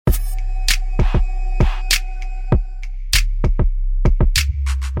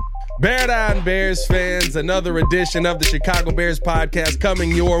Bear down, Bears fans. Another edition of the Chicago Bears podcast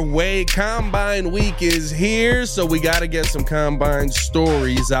coming your way. Combine week is here, so we got to get some combine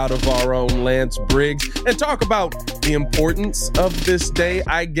stories out of our own Lance Briggs and talk about the importance of this day,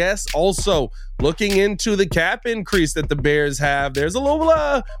 I guess. Also, looking into the cap increase that the Bears have, there's a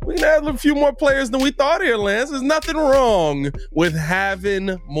little, we can add a few more players than we thought here, Lance. There's nothing wrong with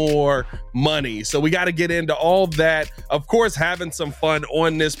having more money. So we got to get into all that. Of course, having some fun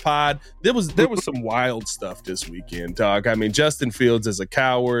on this pod. There was some wild stuff this weekend, dog. I mean, Justin Fields is a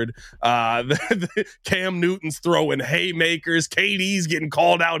coward. Cam Newton's throwing haymakers. KD's getting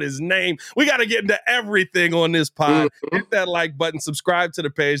called out his name. We got to get into everything on this pod. Hit that like button, subscribe to the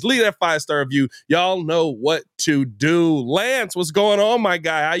page, leave that 5-star review. Y'all know what to do. Lance, what's going on, my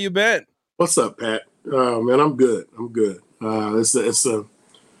guy? How you been? What's up, Pat? Man, I'm good.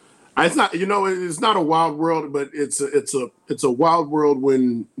 It's not, it's not a wild world, but it's a wild world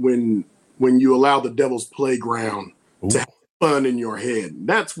when you allow the devil's playground to have fun in your head.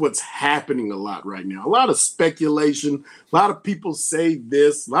 That's what's happening a lot right now. A lot of speculation. A lot of people say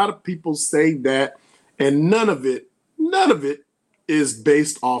this. A lot of people say that, and none of it is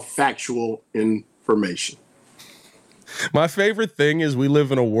based off factual information. My favorite thing is we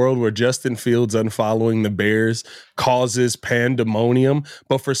live in a world where Justin Fields unfollowing the Bears causes pandemonium,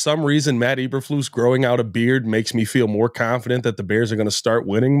 but for some reason, Matt Eberflus growing out a beard makes me feel more confident that the Bears are going to start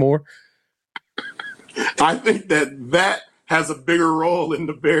winning more. I think that has a bigger role in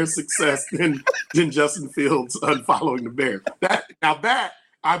the Bears' success than Justin Fields unfollowing the Bears. That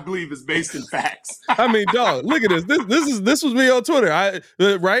I believe is based in facts. I mean, dog, look at this. This was me on Twitter.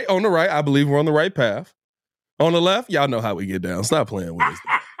 Right on the right, I believe we're on the right path. On the left, y'all know how we get down. Stop playing with us.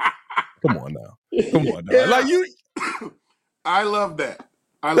 Come on now. Yeah. Like you, I love that.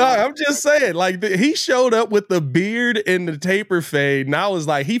 I'm just saying, like he showed up with the beard and the taper fade, and I was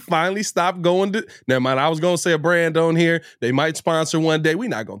like, he finally stopped going to. Never mind, I was gonna say a brand on here. They might sponsor one day. We're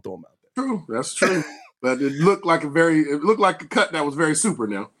not gonna throw them out there. True, that's true. But it looked like a cut that was very super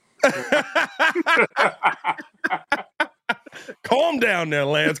now. Calm down there,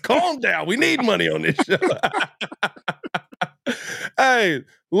 Lance. Calm down. We need money on this show. Hey,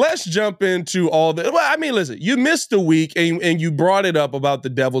 let's jump into all the. Well, I mean, listen, you missed a week and you brought it up about the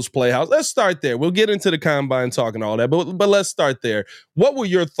Devil's Playhouse. Let's start there. We'll get into the combine talk and all that, but let's start there. What were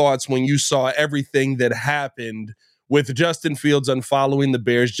your thoughts when you saw everything that happened with Justin Fields unfollowing the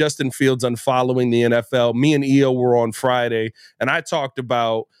Bears, Justin Fields unfollowing the NFL? Me and EO were on Friday, and I talked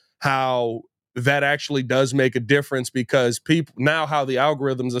about how that actually does make a difference because people now how the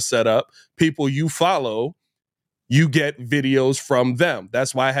algorithms are set up, people you follow, you get videos from them.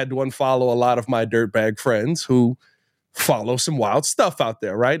 That's why I had to unfollow a lot of my dirtbag friends who follow some wild stuff out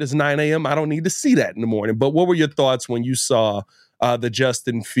there, right? It's 9 a.m. I don't need to see that in the morning. But what were your thoughts when you saw the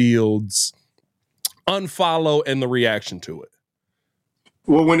Justin Fields unfollow and the reaction to it?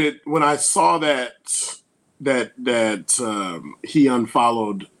 Well, when I saw that he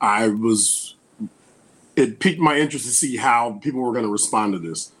unfollowed, it piqued my interest to see how people were going to respond to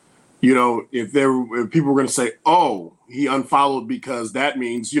this. If people were going to say, "Oh, he unfollowed because that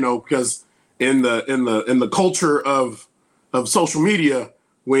means," because in the culture of social media,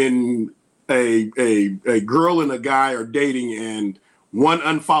 when a girl and a guy are dating and one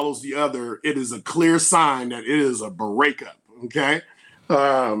unfollows the other, it is a clear sign that it is a breakup. Okay.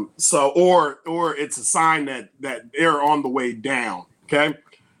 Or it's a sign that they're on the way down. Okay.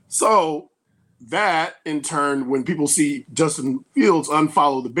 So that in turn, when people see Justin Fields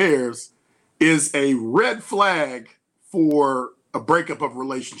unfollow the Bears, is a red flag for a breakup of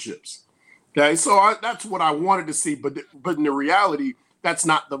relationships. Okay. So that's what I wanted to see. But in the reality, that's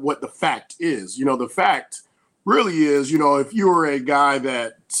not what the fact is. The fact really is, if you're a guy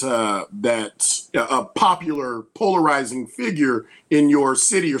that's a popular polarizing figure in your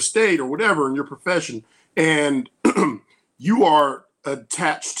city or state or whatever in your profession, and you are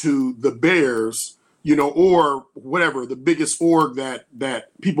attached to the Bears, or whatever, the biggest org that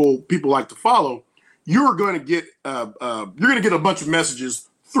people like to follow, you're going to get a bunch of messages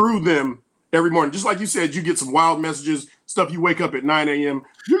through them every morning. Just like you said, you get some wild messages, stuff you wake up at 9 a.m.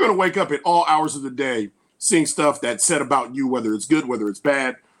 You're going to wake up at all hours of the day seeing stuff that's said about you, whether it's good, whether it's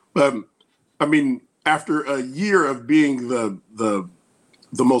bad. I mean, after a year of being the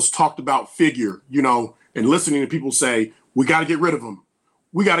most talked about figure, and listening to people say, we got to get rid of him.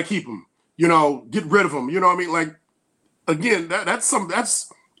 We got to keep him, get rid of him. You know what I mean? Like, again, it's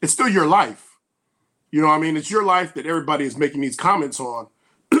still your life. It's your life that everybody is making these comments on.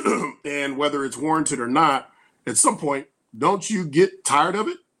 And whether it's warranted or not, at some point, don't you get tired of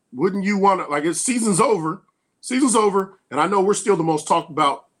it? Wouldn't you want to, like, it's season's over, and I know we're still the most talked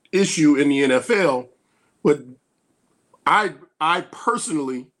about issue in the NFL, but I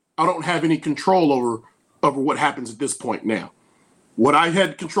personally, I don't have any control over what happens at this point now. What I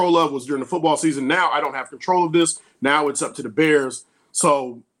had control of was during the football season. Now I don't have control of this. Now it's up to the Bears.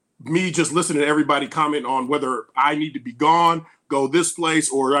 So me just listening to everybody comment on whether I need to be gone, go this place,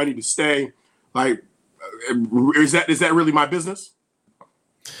 or I need to stay, like, is that really my business?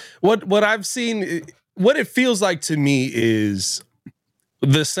 What I've seen, what it feels like to me is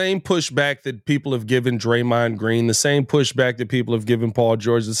the same pushback that people have given Draymond Green, the same pushback that people have given Paul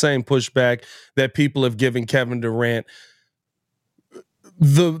George, the same pushback that people have given Kevin Durant.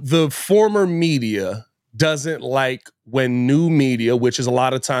 The former media doesn't like when new media, which is a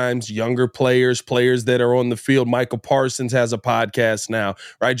lot of times younger players that are on the field. Michael Parsons has a podcast now,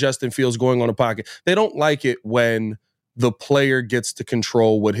 right? Justin Fields going on a podcast. They don't like it when the player gets to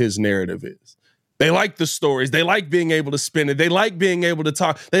control what his narrative is. They like the stories. They like being able to spin it. They like being able to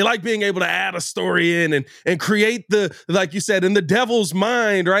talk. They like being able to add a story in and create the, like you said, in the devil's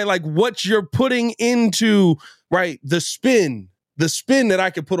mind, right? Like what you're putting into, right? The spin that I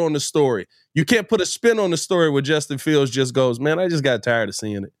can put on the story. You can't put a spin on the story where Justin Fields just goes, man, I just got tired of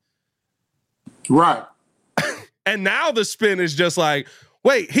seeing it. Right. And now the spin is just like,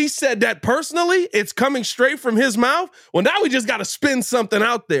 wait, he said that personally? It's coming straight from his mouth? Well, now we just got to spin something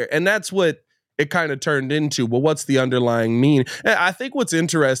out there. And that's what it kind of turned into. Well, what's the underlying meaning? And I think what's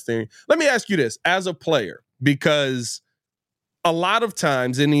interesting, let me ask you this, as a player, because a lot of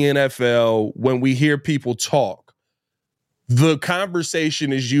times in the NFL, when we hear people talk, the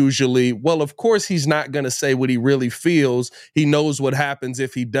conversation is usually, well, of course, he's not going to say what he really feels. He knows what happens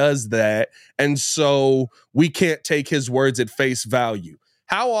if he does that. And so we can't take his words at face value.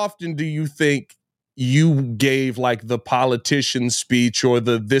 How often do you think you gave like the politician speech or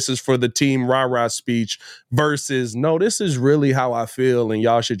the this is for the team rah-rah speech versus, no, this is really how I feel and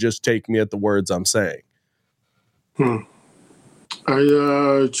y'all should just take me at the words I'm saying? I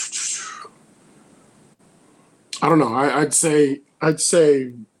don't know. I'd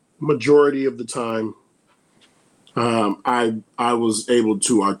say majority of the time, I was able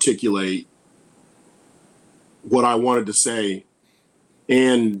to articulate what I wanted to say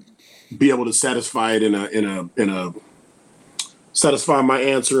and be able to satisfy it satisfy my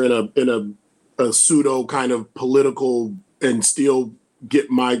answer in a pseudo kind of political and still get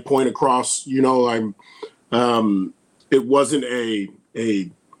my point across. You know, it wasn't I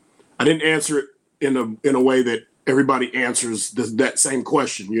didn't answer it in a way that everybody answers that same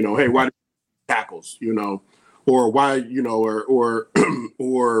question, you know, hey, why tackles, you know, or why, you know, or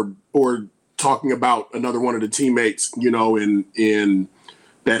or talking about another one of the teammates, you know, in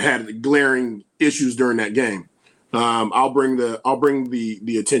that had glaring issues during that game. I'll bring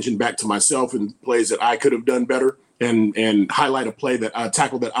the attention back to myself and plays that I could have done better and highlight a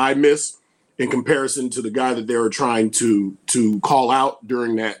tackle that I missed in comparison to the guy that they were trying to call out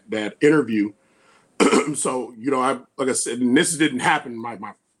during that interview. So, you know, like I said, and this didn't happen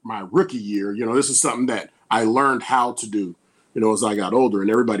my rookie year. You know, this is something that I learned how to do, you know, as I got older, and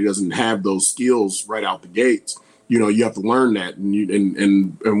everybody doesn't have those skills right out the gates. You know, you have to learn that.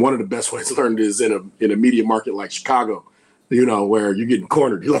 And one of the best ways to learn it is in a media market like Chicago, you know, where you're getting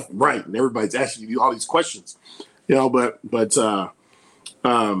cornered, you're left and right, and everybody's asking you all these questions, you know, but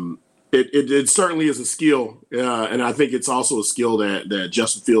it certainly is a skill, and I think it's also a skill that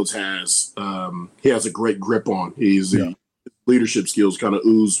Justin Fields has. He has a great grip on. His leadership skills kind of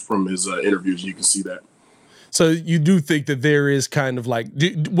ooze from his interviews. You can see that. So you do think that there is kind of like,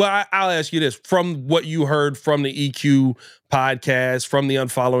 I'll ask you this, from what you heard from the EQ podcast, from the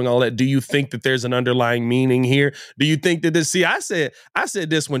unfollowing, all that, do you think that there's an underlying meaning here? Do you think that this, I said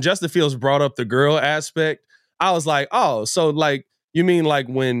this when Justin Fields brought up the girl aspect, I was like, oh, so like, you mean like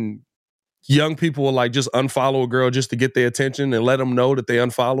when young people will like just unfollow a girl just to get their attention and let them know that they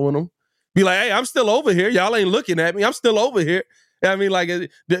unfollowing them? Be like, hey, I'm still over here. Y'all ain't looking at me. I'm still over here. I mean, like,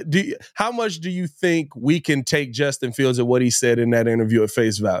 how much do you think we can take Justin Fields and what he said in that interview at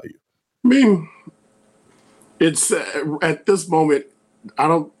face value? I mean, it's at this moment,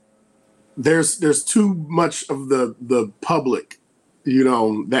 there's too much of the public, you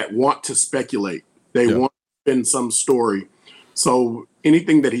know, that want to speculate. They want to spin some story. So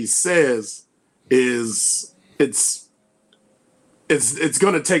anything that he says it's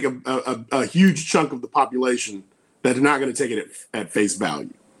going to take a huge chunk of the population that are not going to take it at face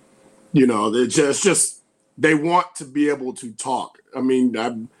value. You know, it's just they want to be able to talk. I mean,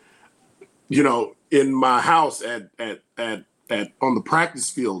 you know, in my house at on the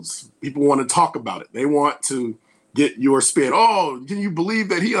practice fields, people want to talk about it. They want to get your spin. Oh, can you believe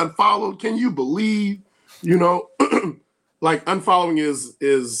that he unfollowed? Can you believe, you know? like unfollowing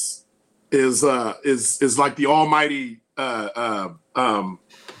is like the almighty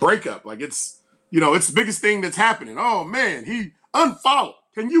breakup. Like it's it's the biggest thing that's happening. Oh man, he unfollowed.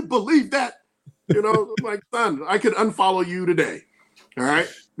 Can you believe that? I'm like, son, I could unfollow you today. All right.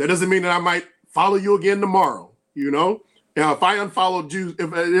 That doesn't mean that I might follow you again tomorrow. Now, if I unfollowed you,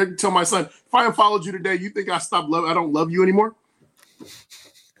 if I tell my son, if I unfollowed you today, you think I don't love you anymore?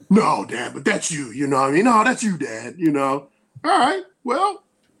 No, Dad, but that's you. You know what I mean? No, that's you, Dad. All right. Well,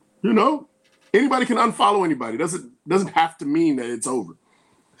 anybody can unfollow anybody. Doesn't have to mean that it's over.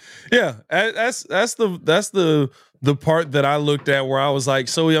 Yeah, that's the part that I looked at where I was like,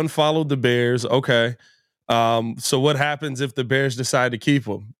 so he unfollowed the Bears. Okay. So what happens if the Bears decide to keep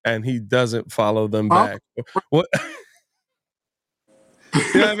him and he doesn't follow them back? What you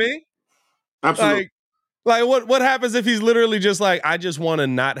know what I mean? Absolutely. Like what happens if he's literally just like, I just want to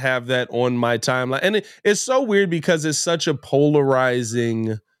not have that on my timeline? And it's so weird because it's such a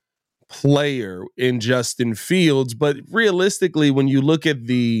polarizing player in Justin Fields, but realistically, when you look at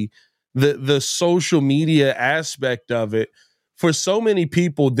the social media aspect of it, for so many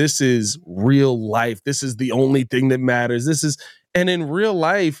people, this is real life. This is the only thing that matters. And in real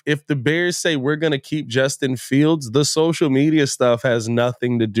life, if the Bears say we're going to keep Justin Fields, the social media stuff has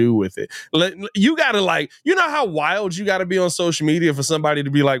nothing to do with it. You got to how wild you got to be on social media for somebody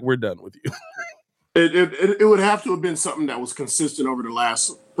to be like, we're done with you. It would have to have been something that was consistent over the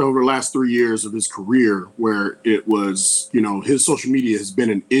last 3 years of his career, where it was, his social media has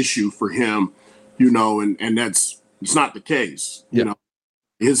been an issue for him, and it's not the case.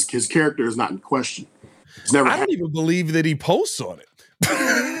 His character is not in question. I don't even believe that he posts on it.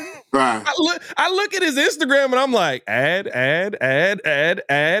 Right. I look at his Instagram and I'm like, add.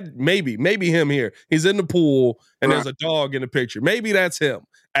 Maybe him here. He's in the pool and there's a dog in the picture. Maybe that's him.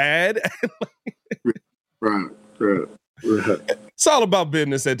 Add. Right. It's all about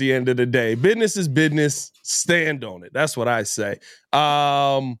business at the end of the day. Business is business. Stand on it. That's what I say.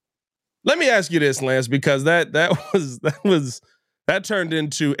 Let me ask you this, Lance, because that turned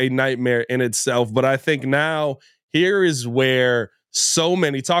into a nightmare in itself. But I think now here is where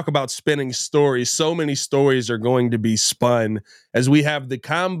talk about spinning stories. So many stories are going to be spun as we have the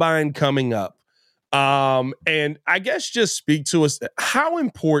combine coming up. And I guess just speak to us. How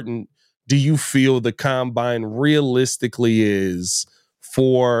important do you feel the combine realistically is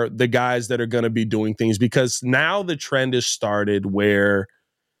for the guys that are going to be doing things? Because now the trend has started where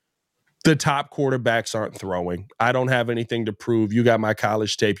the top quarterbacks aren't throwing. I don't have anything to prove. You got my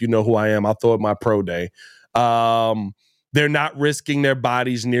college tape. You know who I am. I'll throw it my pro day. They're not risking their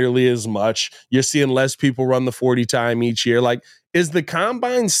bodies nearly as much. You're seeing less people run the 40 time each year. Like, is the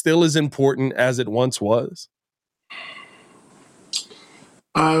combine still as important as it once was?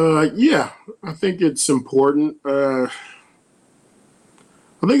 Yeah, I think it's important. But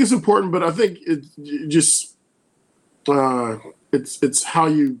I think it just it's how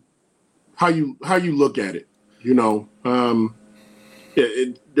you look at it.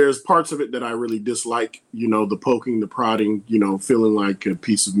 There's parts of it that I really dislike. The poking, the prodding. Feeling like a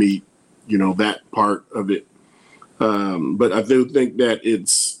piece of meat. That part of it. But I do think that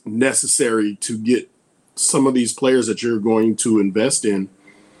it's necessary to get some of these players that you're going to invest in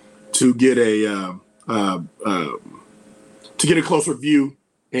to get a closer view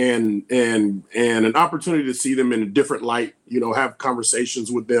and an opportunity to see them in a different light. Have conversations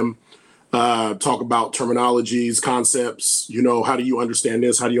with them, talk about terminologies, concepts. How do you understand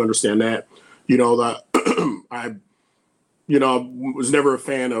this? How do you understand that? I was never a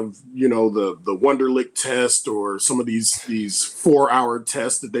fan of the Wonderlic test or some of these 4-hour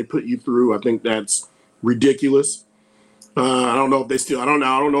tests that they put you through. I think that's ridiculous. I don't know if they still. I don't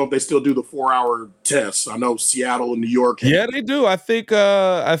know if they still do the 4-hour tests. I know Seattle and New York. Yeah, they do. I think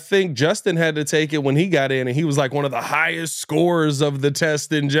Justin had to take it when he got in, and he was like one of the highest scorers of the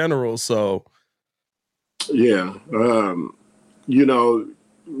test in general. So, yeah,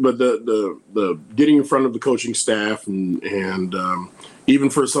 but the getting in front of the coaching staff and even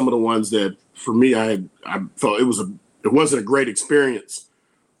for some of the ones that for me I felt it wasn't a great experience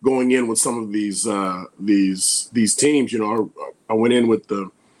going in with some of these teams. I went in with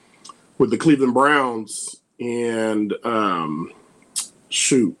the Cleveland Browns and I'm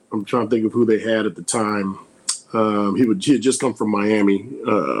trying to think of who they had at the time. He had just come from Miami.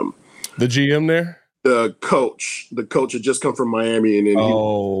 The GM there? The coach had just come from Miami, and then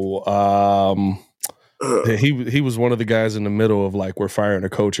he was one of the guys in the middle of like, we're firing a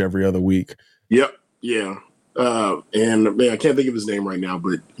coach every other week. Yep. Yeah. And man, I can't think of his name right now,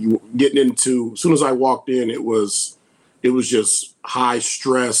 but getting into, as soon as I walked in, it was just high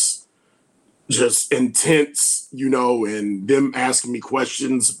stress, just intense, and them asking me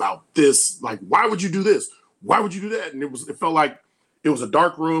questions about this, like, why would you do this? Why would you do that? And it felt like it was a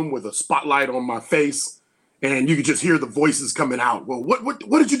dark room with a spotlight on my face, and you could just hear the voices coming out. Well, what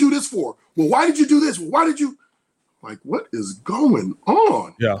did you do this for? Well, why did you do this? Why did you? Like, what is going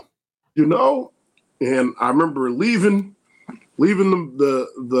on? Yeah. And I remember leaving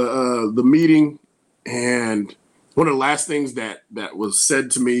the meeting, and one of the last things that was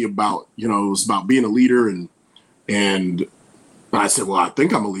said to me about, it was about being a leader, and I said, well, I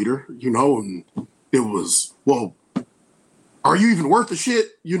think I'm a leader, and it was, well, are you even worth the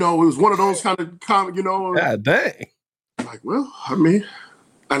shit? It was one of those kind of God dang. Like, well, I mean,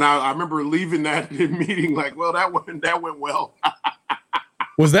 and I remember leaving that meeting like, well, that went well.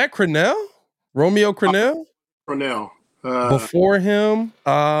 Was that Crennel? Romeo Crennel? Crennel. Before him,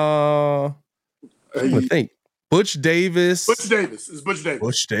 I'm trying to think. Butch Davis. Butch Davis.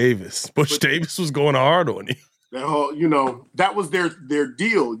 Butch Davis was going hard on you. That whole, that was their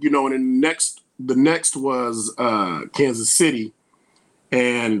deal, and then the next was Kansas City,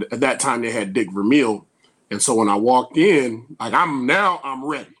 and at that time they had Dick Vermeil, and so when I walked in, like I'm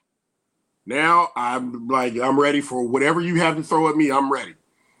ready. Now I'm ready for whatever you have to throw at me. I'm ready.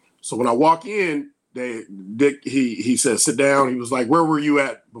 So when I walk in, Dick he said, sit down. He was like, where were you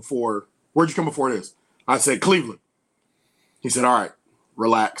at before? Where'd you come before this? I said, Cleveland. He said, all right,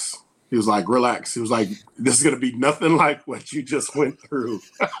 relax. He was like, relax. He was like, this is going to be nothing like what you just went through.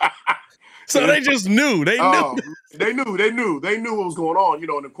 So they just knew. They knew what was going on.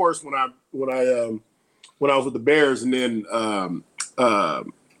 And of course, when I was with the Bears, and then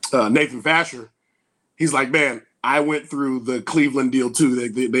Nathan Vasher, he's like, man, I went through the Cleveland deal too.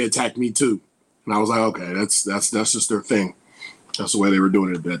 They attacked me too. And I was like, okay, that's just their thing. That's the way they were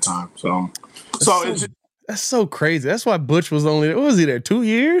doing it at that time. That's so crazy. That's why Butch was only, what was he there, 2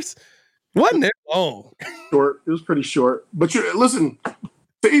 years? Wasn't it long? Short. It was pretty short. But listen,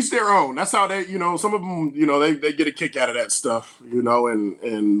 to each their own. That's how they, some of them, they get a kick out of that stuff,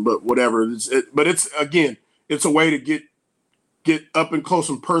 but whatever. But it's a way to get up and close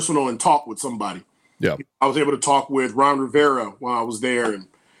and personal and talk with somebody. Yeah. I was able to talk with Ron Rivera while I was there,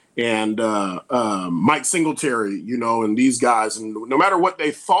 and Mike Singletary, and these guys, and no matter what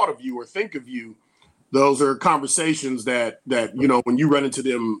they thought of you or think of you, those are conversations that when you run into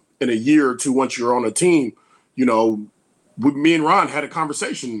them in a year or two, once you're on a team, me and Ron had a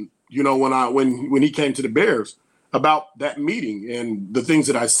conversation, when he came to the Bears about that meeting and the things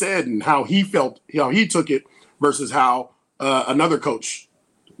that I said and how he felt, how he took it versus how another coach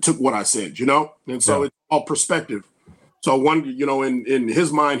took what I said, and so It's all perspective. So one, in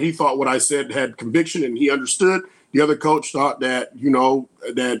his mind, he thought what I said had conviction and he understood. The other coach thought that,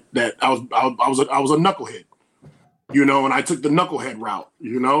 that I was a knucklehead, and I took the knucklehead route,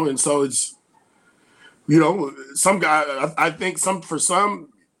 and so it's, some guy, I think some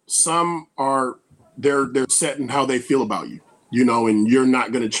are, they're set in how they feel about you, and you're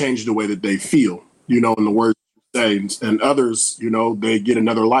not going to change the way that they feel, in the words you say, and others, they get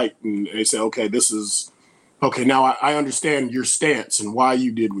another light and they say, okay, okay, now I understand your stance and why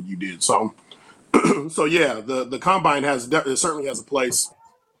you did what you did. So, yeah, the combine certainly has a place.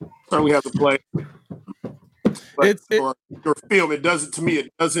 Certainly has a place. But your film, it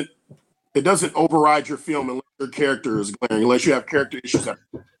doesn't override your film unless your character is glaring, unless you have character issues.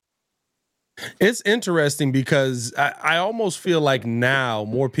 It's interesting because I almost feel like now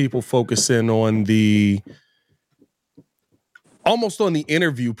more people focus in on the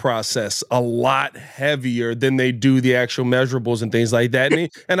interview process a lot heavier than they do the actual measurables and things like that.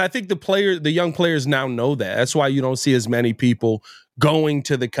 And I think the young players now know that. That's why you don't see as many people going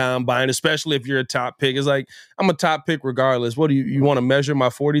to the combine, especially if you're a top pick. It's like, I'm a top pick regardless. What do you want to measure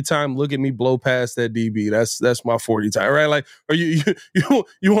my 40 time? Look at me blow past that DB. That's my 40 time, right? Like, or you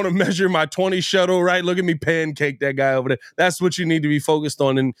want to measure my 20 shuttle, right? Look at me pancake that guy over there. That's what you need to be focused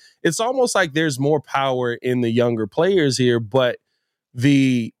on. And it's almost like there's more power in the younger players here, but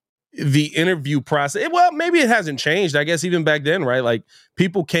the interview process, well, maybe it hasn't changed. I guess even back then, right? Like,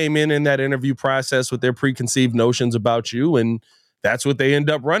 people came in that interview process with their preconceived notions about you, and that's what they end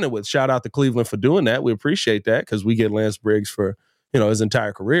up running with. Shout out to Cleveland for doing that. We appreciate that because we get Lance Briggs for, his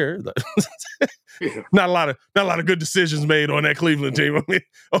entire career. Not a lot of good decisions made on that Cleveland team. I mean,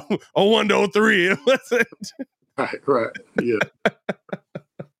 01 to 03. Right. Yeah.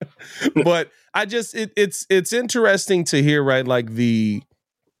 But it's interesting to hear, right? Like the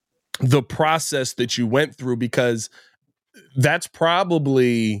process that you went through, because that's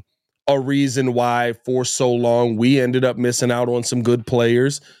probably a reason why for so long we ended up missing out on some good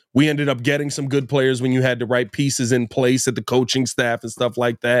players. We ended up getting some good players when you had the right pieces in place at the coaching staff and stuff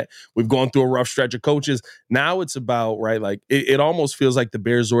like that. We've gone through a rough stretch of coaches. Now it's about, right, like it almost feels like the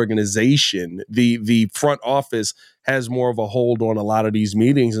Bears organization, the front office has more of a hold on a lot of these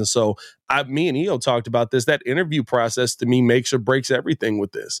meetings. And so me and Eo talked about this. That interview process to me makes or breaks everything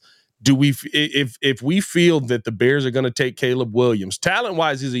with this. Do we, if we feel that the Bears are going to take Caleb Williams,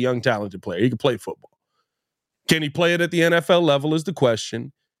 talent-wise, he's a young, talented player. He can play football. Can he play it at the NFL level is the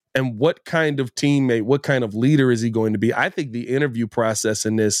question. And what kind of teammate, what kind of leader is he going to be? I think the interview process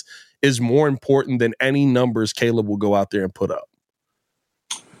in this is more important than any numbers Caleb will go out there and put up.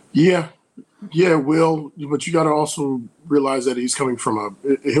 Yeah, Will, but you got to also realize that he's coming from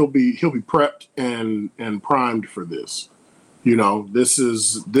he'll be prepped and primed for this. You know,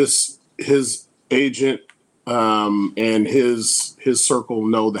 his agent and his circle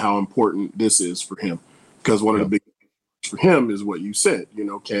know how important this is for him, because one of the big things for him is what you said. You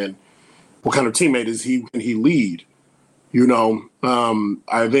know, what kind of teammate is he? Can he lead? You know,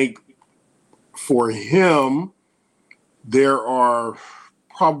 I think for him there are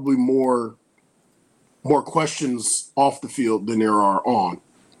probably more questions off the field than there are on.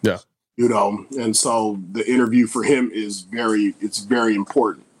 Yeah. You know, and so the interview for him is very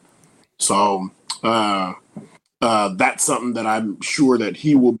important. So that's something that I'm sure that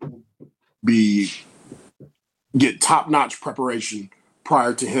he will get top-notch preparation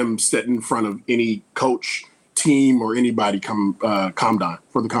prior to him sitting in front of any coach, team, or anybody combine.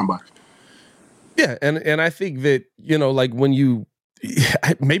 Yeah, and I think that, you know, like when you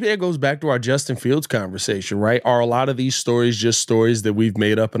maybe it goes back to our Justin Fields conversation, right? Are a lot of these stories just stories that we've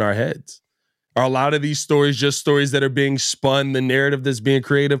made up in our heads? Are a lot of these stories just stories that are being spun, the narrative that's being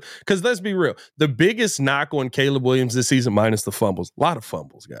creative? Because let's be real, the biggest knock on Caleb Williams this season, minus the fumbles, a lot of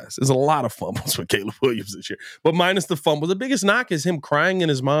fumbles, guys. There's a lot of fumbles with Caleb Williams this year. But minus the fumbles, the biggest knock is him crying in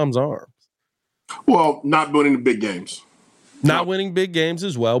his mom's arms. Well, not winning the big games. Not winning big games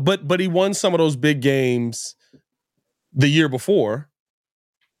as well. But he won some of those big games the year before.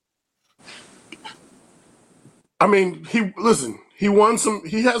 I mean, he has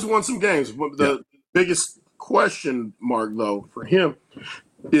won some games. But the biggest question mark, though, for him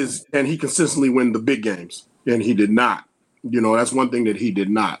is, and he consistently win the big games, and he did not. You know, that's one thing that he did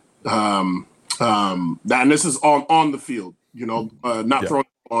not. And this is on the field. You know, not throwing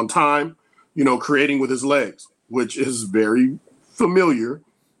on time. You know, creating with his legs, which is very familiar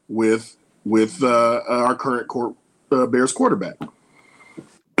with our current Bears quarterback.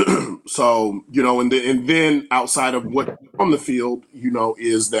 So, you know, and then outside of what on the field, you know,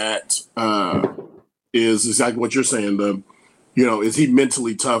 is exactly what you're saying. Is he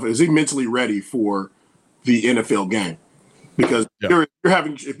mentally tough? Is he mentally ready for the NFL game? Because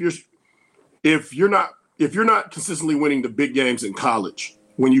if you're not consistently winning the big games in college,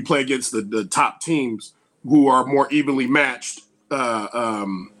 when you play against the top teams who are more evenly matched,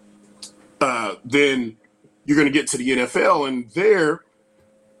 then you're going to get to the NFL, and there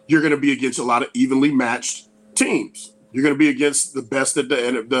you're going to be against a lot of evenly matched teams. You're going to be against the best that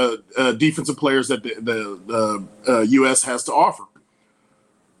the defensive players that the U.S. has to offer.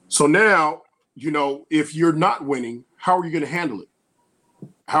 So now, you know, if you're not winning, how are you going to handle it?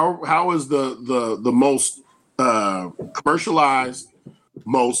 How is the most commercialized,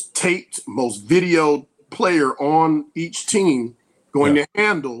 most taped, most videoed player on each team going to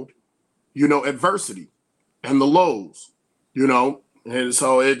handle, you know, adversity and the lows, you know? And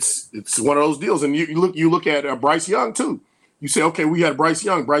so it's one of those deals. And you look at Bryce Young too. You say, okay, we had Bryce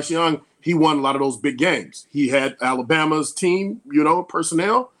Young. Bryce Young, he won a lot of those big games. He had Alabama's team, you know,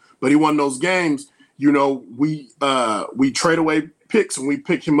 personnel, but he won those games. You know, we trade away picks and we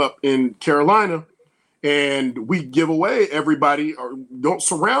pick him up in Carolina, and we give away everybody or don't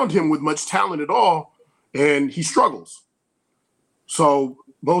surround him with much talent at all, and he struggles. So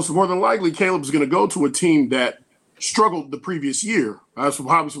more than likely, Caleb's going to go to a team that struggled the previous year. That's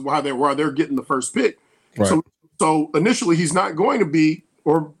obviously why they're getting the first pick. Right. So initially, he's not going to be,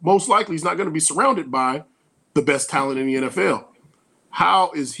 or most likely, he's not going to be surrounded by the best talent in the NFL.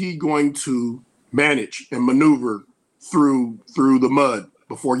 How is he going to manage and maneuver through the mud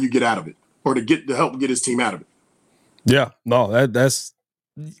before you get out of it, or to help get his team out of it? Yeah, no, that's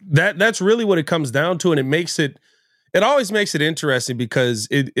really what it comes down to, and it always makes it interesting because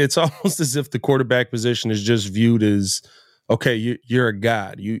it's almost as if the quarterback position is just viewed as, okay, you're a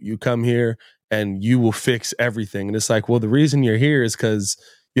god. You come here and you will fix everything. And it's like, well, the reason you're here is because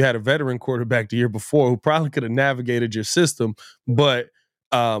you had a veteran quarterback the year before who probably could have navigated your system, but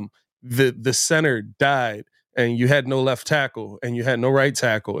the center died. and you had no left tackle and you had no right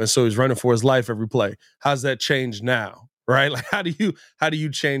tackle, and so he's running for his life every play. How's that change now, right? Like how do you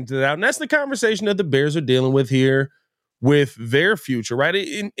change that out? And that's the conversation that the Bears are dealing with here with their future, right?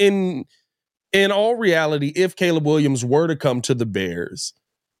 In all reality, if Caleb Williams were to come to the Bears,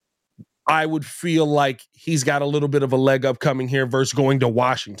 I would feel like he's got a little bit of a leg up coming here versus going to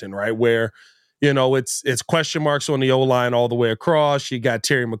Washington, right? Where, it's question marks on the O-line all the way across. You got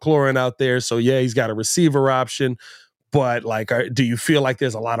Terry McLaurin out there. So, yeah, he's got a receiver option. But, do you feel like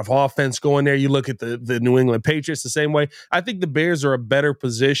there's a lot of offense going there? You look at the New England Patriots the same way. I think the Bears are a better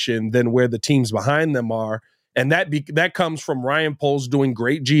position than where the teams behind them are. And that comes from Ryan Poles doing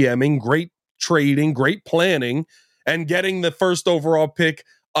great GMing, great trading, great planning, and getting the first overall pick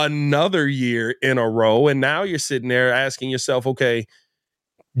another year in a row. And now you're sitting there asking yourself, okay,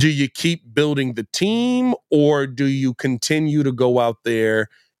 do you keep building the team or do you continue to go out there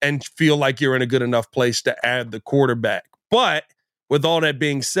and feel like you're in a good enough place to add the quarterback? But with all that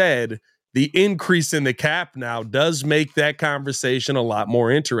being said, the increase in the cap now does make that conversation a lot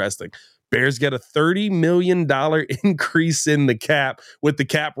more interesting. Bears get a $30 million increase in the cap, with the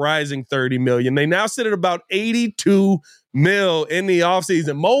cap rising $30 million. They now sit at about $82 million in the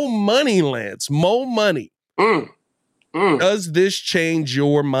offseason. More money, Lance. More money. Does this change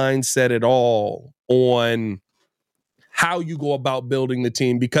your mindset at all on how you go about building the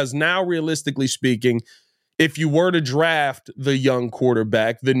team? Because now, realistically speaking, if you were to draft the young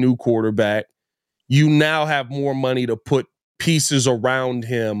quarterback, the new quarterback, you now have more money to put pieces around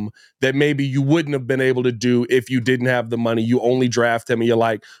him that maybe you wouldn't have been able to do if you didn't have the money. You only draft him and you're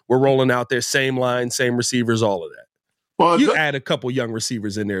like, we're rolling out there, same line, same receivers, all of that. Well, you add a couple young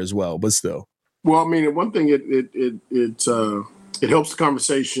receivers in there as well, but still. Well, I mean, one thing it helps the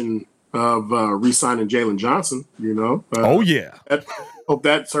conversation of re-signing Jalen Johnson. Oh yeah, hope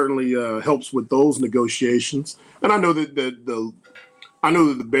that certainly helps with those negotiations. And I know that the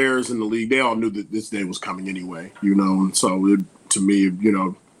Bears in the league, they all knew that this day was coming anyway. And so to me,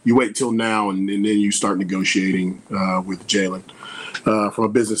 you wait till now and then you start negotiating with Jalen from a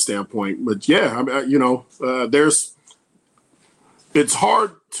business standpoint. But yeah, it's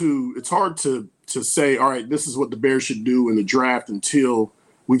hard to say, all right, this is what the Bears should do in the draft until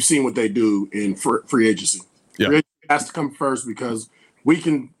we've seen what they do in free agency. Yeah. Free agency has to come first, because we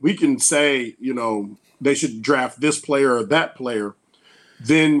can say, they should draft this player or that player.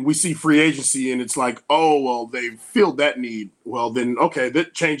 Then we see free agency and it's like, oh, well, they filled that need. Well, then, okay,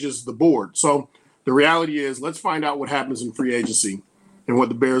 that changes the board. So the reality is, let's find out what happens in free agency and what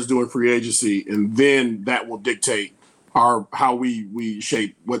the Bears do in free agency. And then that will dictate how we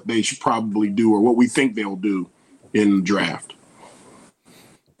shape what they should probably do or what we think they'll do in the draft.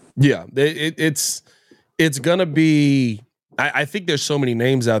 Yeah, it's going to be – I think there's so many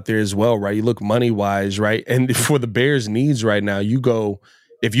names out there as well, right? You look money-wise, right? And for the Bears' needs right now, you go –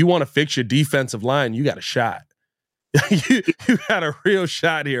 if you want to fix your defensive line, you got a shot. you got a real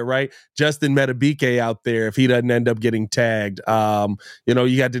shot here, right? Justin Metabike out there if he doesn't end up getting tagged.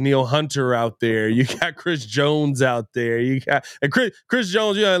 You got Danielle Hunter out there. You got Chris Jones out there. And Chris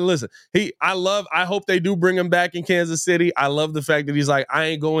Jones. Listen, I hope they do bring him back in Kansas City. I love the fact that he's like, I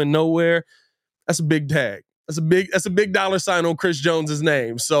ain't going nowhere. That's a big tag. That's a big dollar sign on Chris Jones's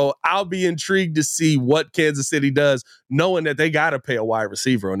name. So I'll be intrigued to see what Kansas City does, knowing that they got to pay a wide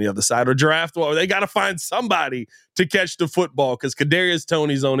receiver on the other side or draft, or they got to find somebody to catch the football, because Kadarius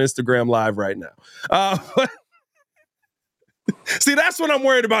Toney's on Instagram Live right now. See, that's when I'm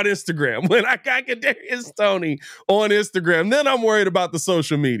worried about Instagram. When I got Kadarius Toney on Instagram, then I'm worried about the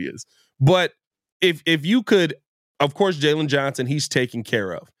social medias. But if you could, of course, Jalen Johnson, he's taken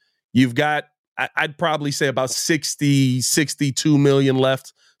care of. You've got, I'd probably say about 62 million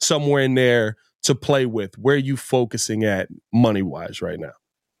left, somewhere in there to play with. Where are you focusing at money-wise right now?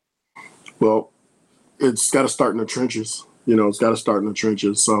 Well, it's got to start in the trenches. It's got to start in the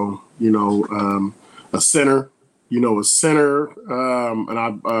trenches. So, a center, and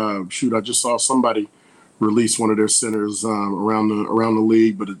I just saw somebody release one of their centers around the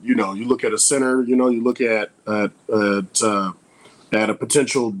league. But, you look at a center, you look at a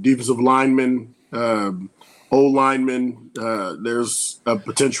potential defensive lineman, O-lineman. There's a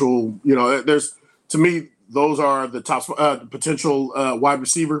potential, to me, those are the top potential wide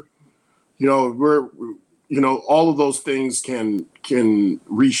receiver. All of those things can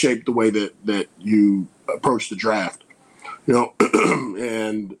reshape the way that you approach the draft.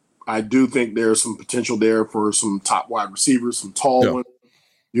 And I do think there's some potential there for some top wide receivers, some tall ones,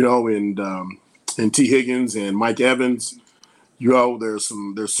 and T. Higgins and Mike Evans.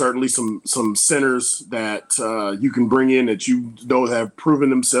 There's certainly some centers that you can bring in that have proven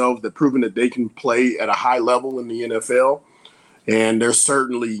themselves, that proven that they can play at a high level in the NFL, and there's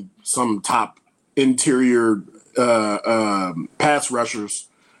certainly some top interior pass rushers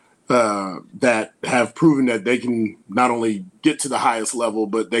that have proven that they can not only get to the highest level,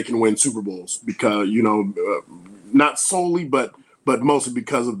 but they can win Super Bowls because not solely, but mostly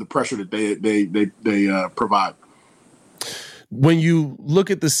because of the pressure that they provide. When you look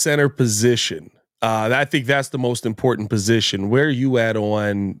at the center position, I think that's the most important position. Where are you at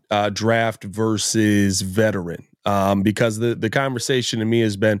on draft versus veteran? Because the conversation to me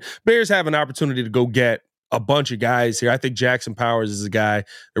has been Bears have an opportunity to go get a bunch of guys here. I think Jackson Powers is a guy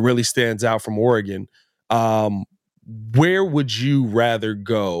that really stands out from Oregon. Where would you rather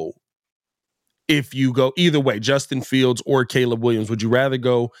go if you go either way, Justin Fields or Caleb Williams? Would you rather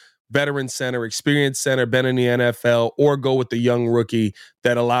go veteran center, experienced center, been in the NFL, or go with the young rookie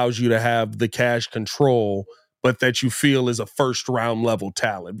that allows you to have the cash control, but that you feel is a first round level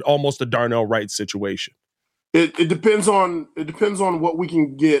talent, almost a Darnell Wright situation? It depends on what we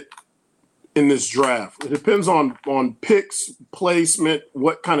can get in this draft. It depends on picks, placement,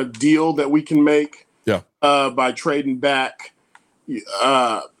 what kind of deal that we can make. Yeah. By trading back,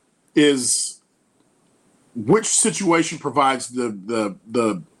 is which situation provides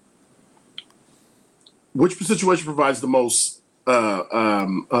the most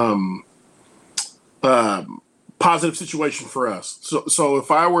positive situation for us. So if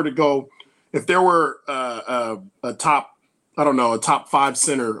I were to go, if there were a top 5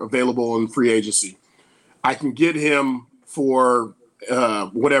 center available in free agency, I can get him for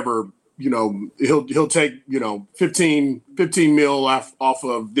whatever, he'll take 15 mil off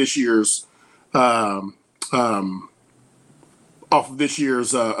of this year's cap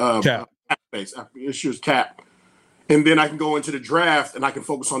base, this year's cap. And then I can go into the draft and I can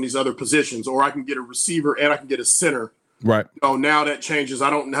focus on these other positions, or I can get a receiver and I can get a center. Right. Now that changes. I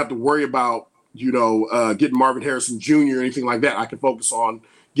don't have to worry about, getting Marvin Harrison Jr. or anything like that. I can focus on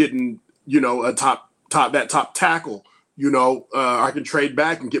getting, a top tackle. I can trade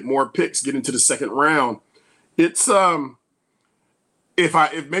back and get more picks, get into the second round. It's if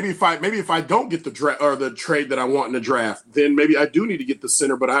I don't get the draft or the trade that I want in the draft, then maybe I do need to get the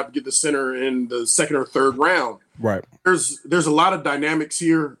center, but I have to get the center in the second or third round. Right. There's a lot of dynamics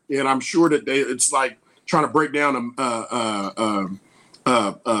here, and I'm sure that it's like trying to break down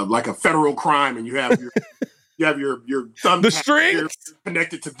like a federal crime, and you have your thumb, the string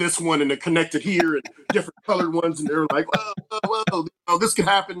connected to this one, and they're connected here, and different colored ones, and they're like, well, this could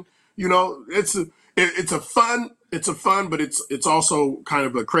happen. It's a fun, but it's also kind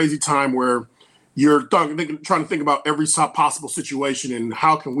of a crazy time where you're trying to think about every possible situation and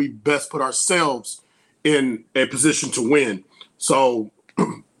how can we best put ourselves in a position to win. So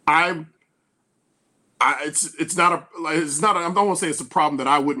I don't want to say it's a problem that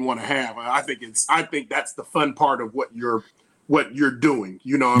I wouldn't want to have. I think that's the fun part of what you're doing.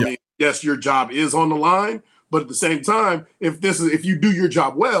 I mean, yes, your job is on the line, but at the same time, if you do your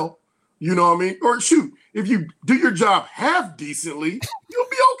job well, or shoot, if you do your job half decently, you'll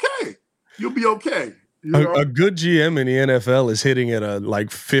be okay. A good GM in the NFL is hitting at a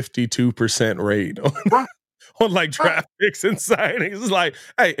 52% rate on draft picks and signings. It's like,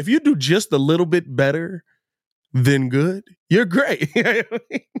 hey, if you do just a little bit better than good, you're great.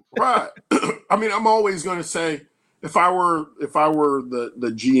 Right. I mean, I'm always going to say, if I were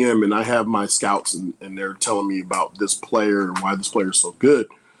the GM and I have my scouts and they're telling me about this player and why this player is so good,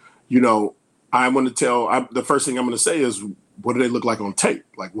 I'm going to the first thing I'm going to say is, what do they look like on tape?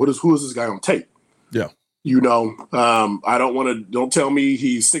 Like, who is this guy on tape? Yeah. I don't tell me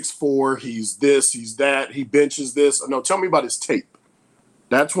he's 6'4", he's this, he's that, he benches this. No, tell me about his tape.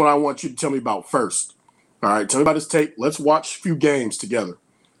 That's what I want you to tell me about first. All right, tell me about his tape. Let's watch a few games together.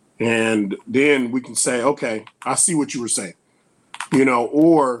 And then we can say, okay, I see what you were saying.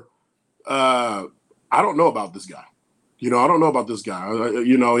 Or I don't know about this guy. I don't know about this guy.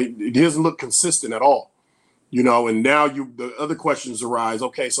 He doesn't look consistent at all. And now the other questions arise.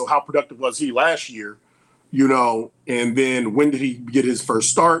 Okay, so how productive was he last year? And then when did he get his first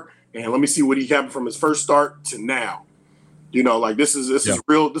start? And let me see what he happened from his first start to now. This is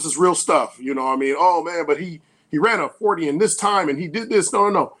real stuff. I mean, oh man, but he ran a 40 in this time and he did this.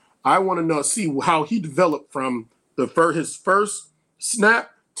 No. I want to see how he developed from his first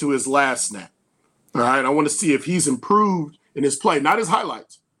snap to his last snap. All right. I want to see if he's improved in his play, not his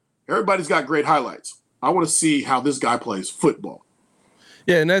highlights. Everybody's got great highlights. I want to see how this guy plays football.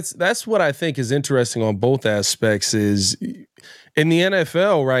 Yeah, and that's what I think is interesting on both aspects is in the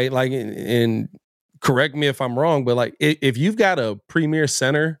NFL, right? Like in correct me if I'm wrong, but like if you've got a premier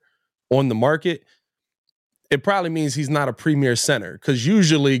center on the market, it probably means he's not a premier center, because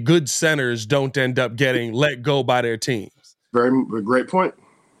usually good centers don't end up getting let go by their teams. Very great point.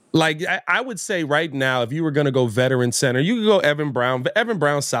 Like I would say right now, if you were going to go veteran center, you could go Evan Brown. Evan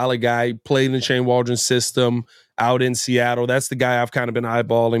Brown's solid guy, played in the Shane Waldron system out in Seattle. That's the guy I've kind of been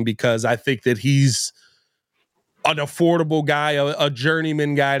eyeballing because I think that he's an affordable guy, a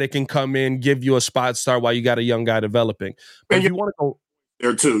journeyman guy that can come in, give you a spot start while you got a young guy developing. But if you want to go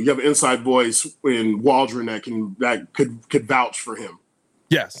there too, you have an inside voice in Waldron that could vouch for him.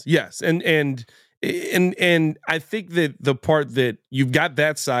 Yes, and I think that the part that you've got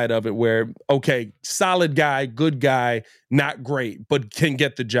that side of it where, okay, solid guy, good guy, not great, but can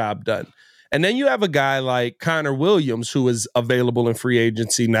get the job done. And then you have a guy like Connor Williams, who is available in free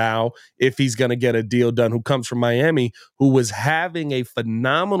agency now, if he's going to get a deal done, who comes from Miami, who was having a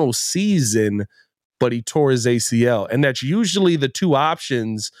phenomenal season, but he tore his ACL. And that's usually the two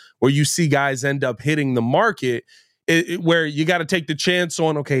options where you see guys end up hitting the market, where you got to take the chance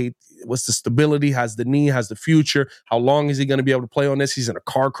on, okay, what's the stability? How's the knee? How's the future? How long is he going to be able to play on this? He's in a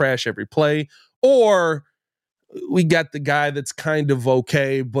car crash every play. Or we got the guy that's kind of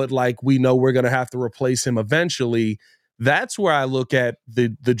okay, but like we know we're going to have to replace him eventually. That's where I look at the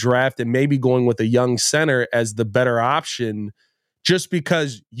draft and maybe going with a young center as the better option, just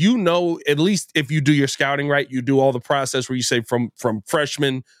because, you know, at least if you do your scouting right, you do all the process where you say from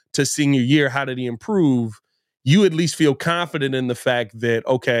freshman to senior year, how did he improve? You at least feel confident in the fact that,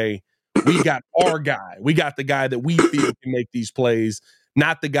 okay, we got our guy. We got the guy that we feel can make these plays,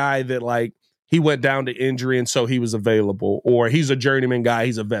 not the guy that like he went down to injury and so he was available, or he's a journeyman guy,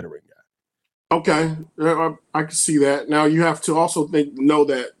 he's a veteran guy. Okay, I can see that. Now you have to also know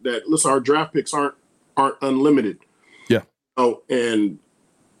that listen, our draft picks aren't unlimited. Yeah. Oh, and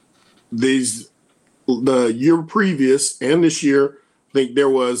the year previous and this year, I think there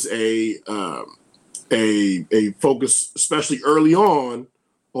was a focus, especially early on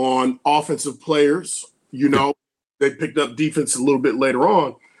offensive players. You know, they picked up defense a little bit later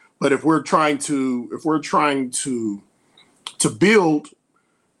on. But if we're trying to build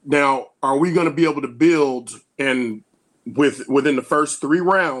now, are we going to be able to build and within the first 3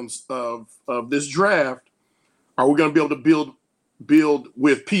 rounds of this draft? Are we going to be able to build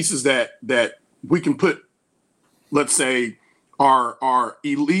with pieces that we can put, let's say, our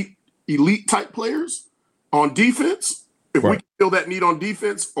elite type players on defense? If we can fill that need on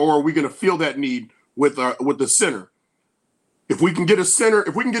defense, or are we going to fill that need with the center? If we can get a center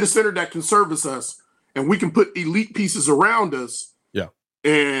that can service us, and we can put elite pieces around us,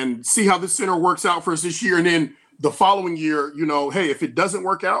 and see how this center works out for us this year, and then the following year, you know, hey, if it doesn't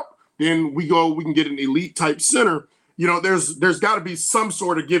work out, then we can get an elite type center. You know, there's got to be some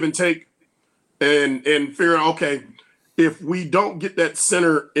sort of give and take, and figure out, okay, if we don't get that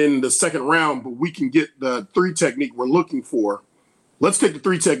center in the second round, but we can get the 3 technique we're looking for, let's take the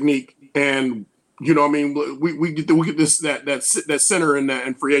 3 technique and, you know, I mean, we get this that center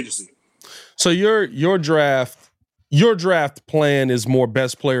in free agency. So your draft plan is more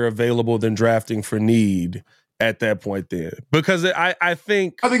best player available than drafting for need at that point then, because I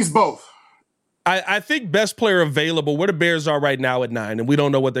think it's both. I think best player available, where the Bears are right now at 9, and we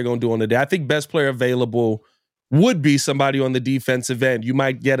don't know what they're going to do on the day. I think best player available would be somebody on the defensive end. You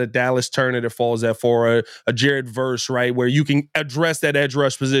might get a Dallas Turner that falls at 4, a Jared Verse, right, where you can address that edge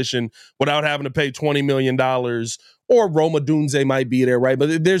rush position without having to pay $20 million, or Roma Dunze might be there, right?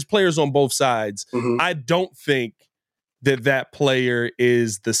 But there's players on both sides. Mm-hmm. I don't think that player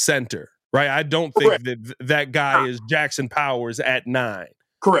is the center, right? I don't think that guy is Jackson Powers at 9.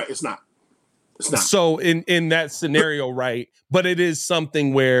 Correct. It's not. So in that scenario, right? But it is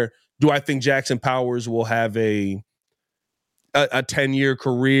something where, do I think Jackson Powers will have a 10-year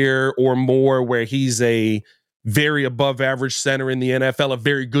career or more where he's a very above average center in the NFL, a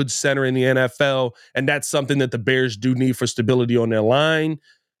very good center in the NFL, and that's something that the Bears do need for stability on their line?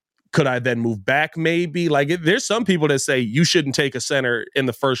 Could I then move back maybe? Like, there's some people that say you shouldn't take a center in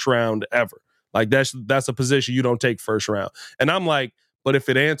the first round ever. Like, that's a position you don't take first round. And I'm like, but if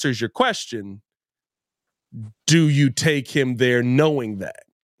it answers your question, do you take him there knowing that?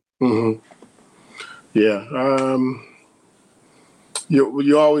 Mm-hmm. Yeah.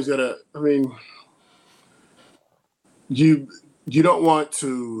 You always gotta. I mean, you don't want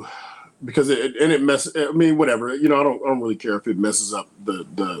to, because it messes. I mean, whatever. You know, I don't really care if it messes up the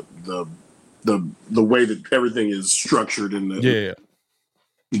way that everything is structured in the. Yeah.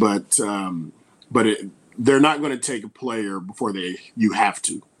 But they're not going to take a player before you have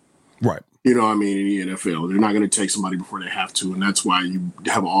to. Right. You know what I mean? In the NFL, they're not going to take somebody before they have to, and that's why you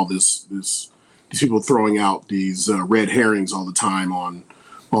have all this people throwing out these red herrings all the time on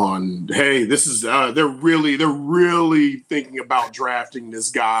hey, this is they're really thinking about drafting this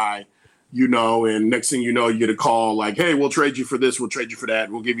guy, and next thing you know, you get a call like, hey, we'll trade you for this, we'll trade you for that,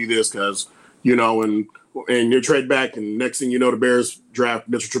 we'll give you this because and you trade back, and next thing you know, the Bears draft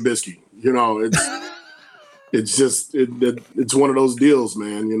Mr. Trubisky. It's just it's one of those deals,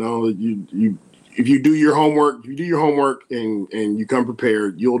 man. You if you do your homework, and you come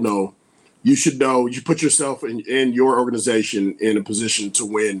prepared, you'll know. You should know. You put yourself in your organization in a position to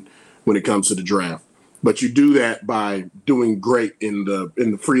win when it comes to the draft. But you do that by doing great in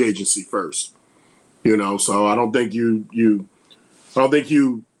the free agency first. So I don't think you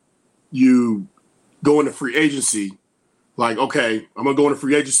go into free agency like, okay, I'm gonna go into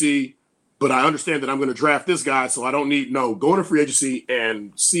free agency, but I understand that I'm gonna draft this guy, so I don't need go into free agency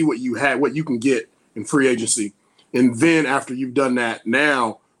and see what you can get in free agency. And then after you've done that,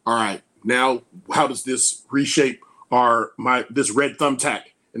 now, all right, now how does this reshape this red thumbtack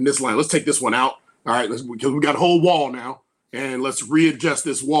in this line? Let's take this one out. All right, because we got a whole wall now, and let's readjust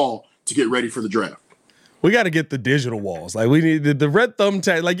this wall to get ready for the draft. We got to get the digital walls. Like, we need the red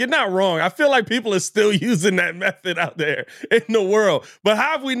thumbtack. Like, you're not wrong. I feel like people are still using that method out there in the world. But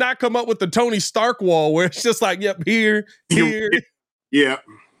how have we not come up with the Tony Stark wall where it's just like, yep, here. Yeah.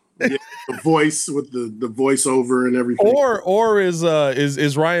 The voice with the voiceover and everything. Or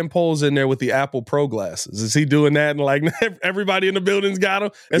is Ryan Poles in there with the Apple Pro glasses? Is he doing that? And like everybody in the building's got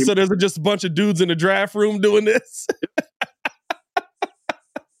them. And so there's just a bunch of dudes in the draft room doing this.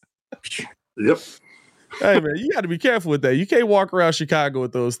 Yep. Hey, man, you got to be careful with that. You can't walk around Chicago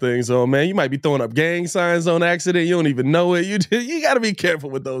with those things on, man. You might be throwing up gang signs on accident. You don't even know it. You got to be careful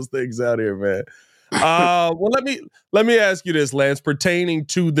with those things out here, man. Well, let me ask you this, Lance, pertaining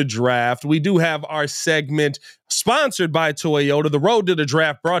to the draft. We do have our segment sponsored by Toyota, The Road to the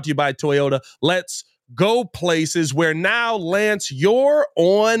Draft, brought to you by Toyota. Let's go places where now, Lance, you're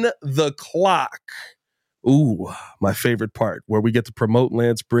on the clock. Ooh, my favorite part, where we get to promote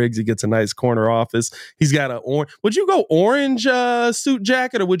Lance Briggs. He gets a nice corner office. He's got an orange. Would you go orange suit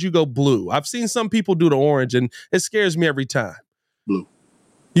jacket, or would you go blue? I've seen some people do the orange, and it scares me every time. Blue.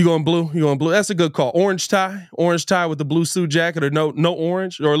 You going blue? That's a good call. Orange tie with the blue suit jacket, or no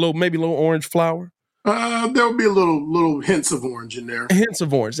orange, or maybe a little orange flower. There'll be a little hints of orange in there. Hints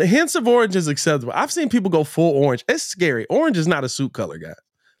of orange. The hints of orange is acceptable. I've seen people go full orange. It's scary. Orange is not a suit color, guys.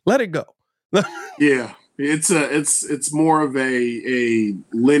 Let it go. Yeah. It's more of a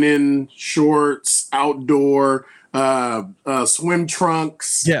linen shorts, outdoor, swim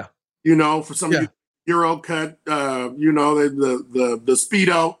trunks. Yeah. For some of you, Euro cut, the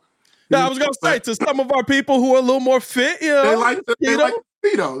Speedo. Yeah, I was gonna say, to some of our people who are a little more fit, they like the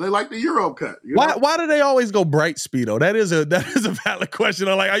Speedo. They like the Euro cut. Why do they always go bright Speedo? That is a valid question.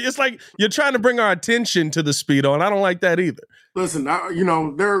 It's like you're trying to bring our attention to the Speedo, and I don't like that either. Listen,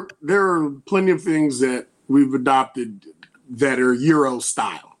 there are plenty of things that we've adopted that are Euro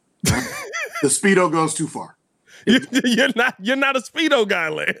style. The Speedo goes too far. You're not a Speedo guy,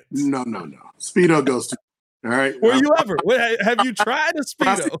 Lance. No. Speedo goes too far. All right. Were you ever? Have you tried a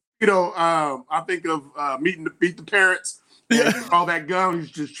Speedo? Speedo, I think of Beat the Parents. And all that gum,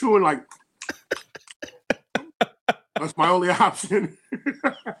 he's just chewing like. That's my only option.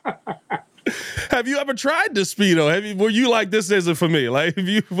 Have you ever tried the Speedo? Were you like, this isn't for me? Like,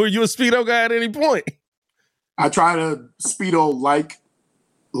 were you a Speedo guy at any point? I tried a Speedo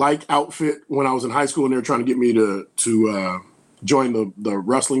like outfit when I was in high school, and they were trying to get me to join the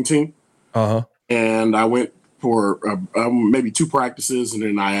wrestling team. Uh-huh. And I went for maybe 2 practices, and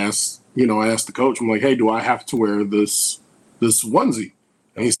then I asked the coach, I'm like, hey, do I have to wear this onesie?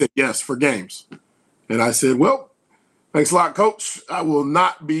 And he said, yes, for games. And I said, well, thanks a lot, Coach. I will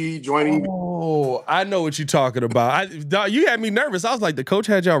not be joining. Oh, I know what you're talking about. You had me nervous. I was like, the coach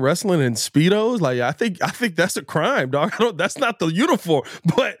had y'all wrestling in Speedos? Like, I think that's a crime, dog. That's not the uniform,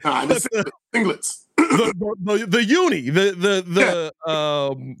 but the singlets. the uni, the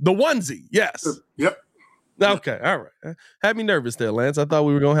onesie. Yes. Yep. Okay. All right. Had me nervous there, Lance. I thought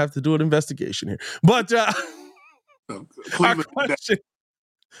we were going to have to do an investigation here. But our question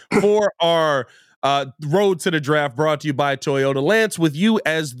for our Road to the Draft, brought to you by Toyota. Lance, with you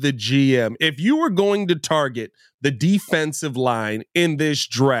as the GM, if you were going to target the defensive line in this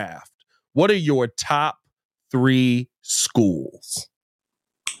draft, what are your top 3 schools?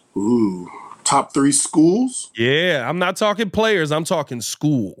 Ooh, top 3 schools? Yeah, I'm not talking players. I'm talking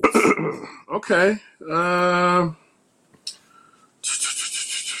schools. Okay.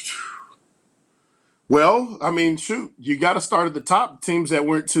 Well, I mean, shoot, you got to start at the top. Teams that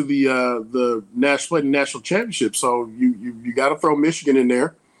went to the national championship, so you got to throw Michigan in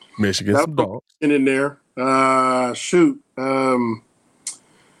there. Michigan, some dogs. In there.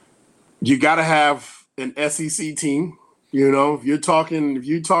 You got to have an SEC team. You know, if you're talking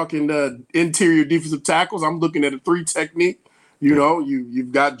interior defensive tackles, I'm looking at a 3 technique. You know,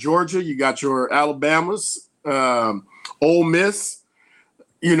 you've got Georgia, you got your Alabamas, Ole Miss.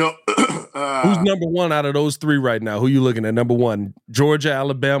 You know, who's number one out of those 3 right now? Who you looking at? Number one, Georgia,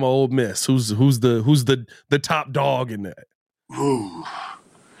 Alabama, Ole Miss. Who's the top dog in that? Ooh,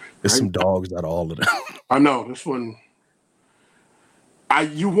 There's some dogs out of all of them. I know this one.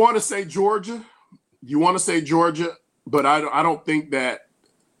 You want to say Georgia, but I don't think that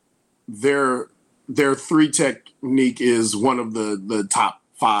their 3 technique is one of the top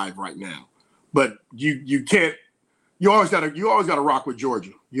 5 right now. But you can't. You always got to rock with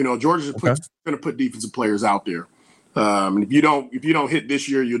Georgia. You know, Georgia's going to put defensive players out there. And if you don't hit this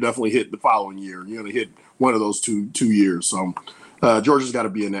year, you'll definitely hit the following year. You're going to hit one of those two years. So Georgia's got to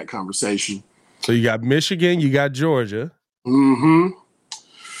be in that conversation. So you got Michigan, you got Georgia. Mm-hmm.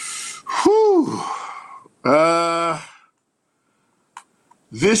 Whew.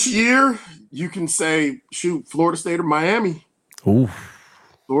 This year, you can say, Florida State or Miami. Ooh.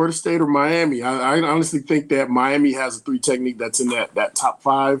 Florida State or Miami. I honestly think that Miami has a 3 technique that's in that top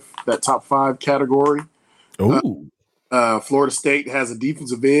 5 category. Ooh. Florida State has a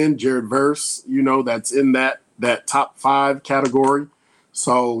defensive end, Jared Verse, you know, that's in that top 5 category.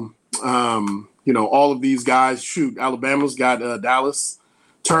 So, you know, all of these guys, Alabama's got Dallas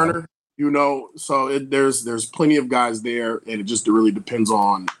Turner, you know, so there's plenty of guys there, and it just really depends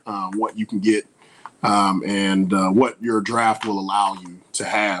on what you can get and what your draft will allow you to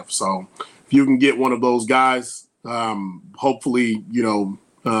have. So if you can get one of those guys, hopefully, you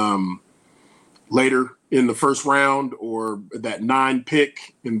know, later in the first round or that 9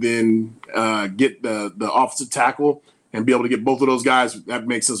 pick, and then get the offensive tackle and be able to get both of those guys, that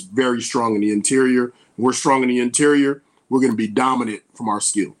makes us very strong in the interior. We're strong in the interior. We're going to be dominant from our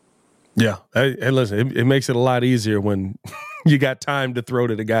skill. Yeah. Hey, listen, it makes it a lot easier when you got time to throw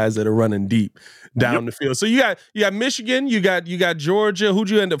to the guys that are running deep down the field. So you got Michigan, you got Georgia. Who'd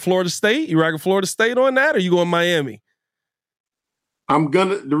you end up? Florida State? You rocking Florida State on that, or you going Miami? I'm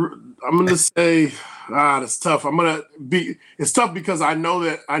gonna say that's tough. It's tough because I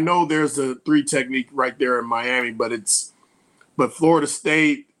know there's a 3 technique right there in Miami, but Florida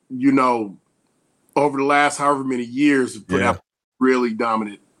State, you know, over the last however many years have put out really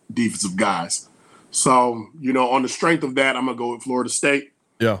dominant defensive guys. So, you know, on the strength of that, I'm gonna go with Florida State.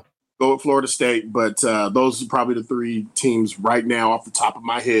 Yeah. Go with Florida State, but those are probably the 3 teams right now off the top of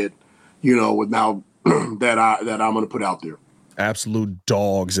my head, you know, without that I'm gonna put out there. Absolute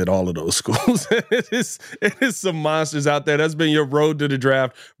dogs at all of those schools. It is some monsters out there. That's been your road to the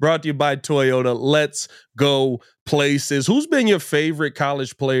draft, brought to you by Toyota. Let's go places. Who's been your favorite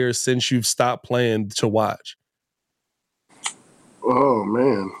college player since you've stopped playing to watch? Oh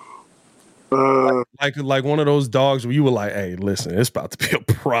man. Like one of those dogs where you were like, hey, listen, it's about to be a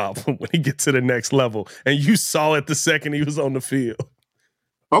problem when he gets to the next level. And you saw it the second he was on the field.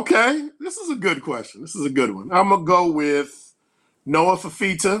 Okay. This is a good question. This is a good one. I'm going to go with Noah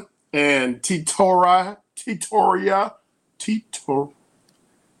Fafita and Titoria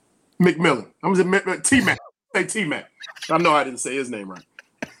McMillan. I'm going to say T-Mac. Say T-Mac. I know I didn't say his name right.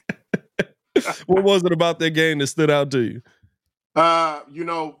 What was it about that game that stood out to you? You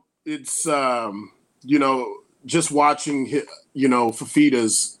know, it's you know, just watching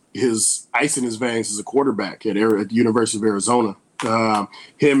Fafita's his ice in his veins as a quarterback at the University of Arizona.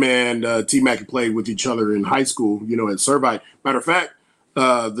 Him and T-Mac played with each other in high school, you know, at Servite. Matter of fact,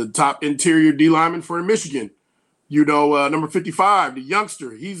 the top interior D lineman for Michigan, you know, number 55, the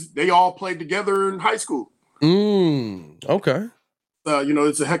youngster, they all played together in high school. Okay. You know,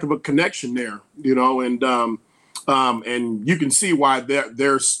 it's a heck of a connection there, you know, and you can see why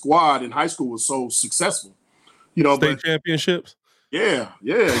their squad in high school was so successful. You know, state championships. Yeah.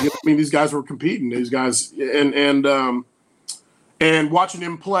 You know, I mean, these guys were competing. These guys and watching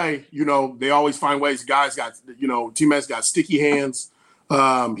them play, you know, they always find ways. Guys got, you know, T-Mac's got sticky hands.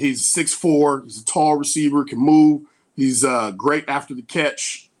 He's 6'4", he's a tall receiver, can move. He's great after the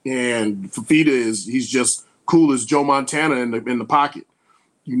catch. And Fafita he's just cool as Joe Montana in the pocket,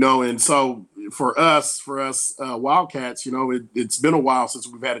 you know. And so for us Wildcats, you know, it's been a while since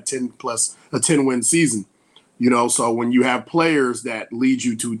we've had a 10-win season, you know. So when you have players that lead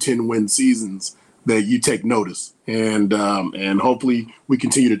you to 10-win seasons, that you take notice, and hopefully we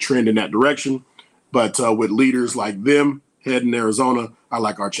continue to trend in that direction. But with leaders like them heading Arizona, I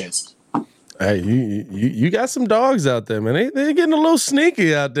like our chances. Hey, you got some dogs out there, man. They're getting a little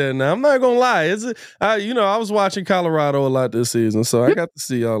sneaky out there now. I'm not gonna lie. I was watching Colorado a lot this season, so I got to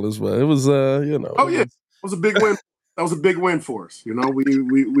see all as well. It was, It was a big win. That was a big win for us. We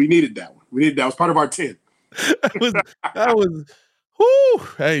needed that one. We needed that. It was part of our 10. that was. Whoo!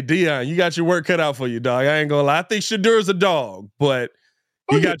 Hey, Dion, you got your work cut out for you, dog. I ain't gonna lie. I think Shadur's a dog, but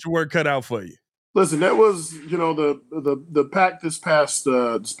he got your work cut out for you. Listen, that was the pack this past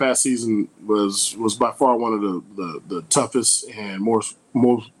season was by far one of the toughest and more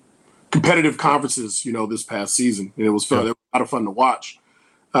competitive conferences this past season, and it was fun. It was a lot of fun to watch.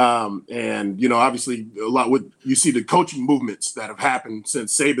 And obviously a lot with you see the coaching movements that have happened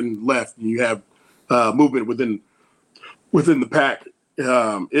since Saban left, and you have movement within the pack.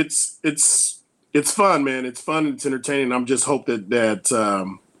 It's fun, man. It's fun. It's entertaining. I'm just hope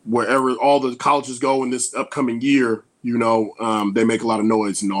that wherever all the colleges go in this upcoming year, they make a lot of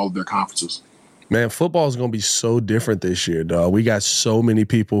noise in all of their conferences. Man, football is going to be so different this year, dog. We got so many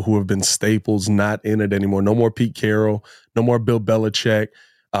people who have been staples not in it anymore. No more Pete Carroll. No more Bill Belichick.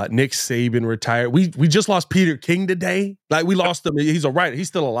 Nick Saban retired. We just lost Peter King today. Like, we lost him. He's a writer. He's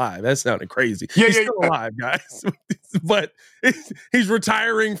still alive. That sounded crazy. He's still alive, guys. But he's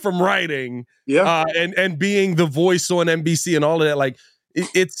retiring from writing and being the voice on NBC and all of that. Like,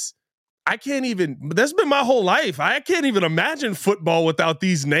 I can't even, that's been my whole life. I can't even imagine football without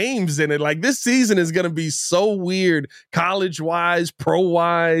these names in it. Like, this season is going to be so weird, college-wise,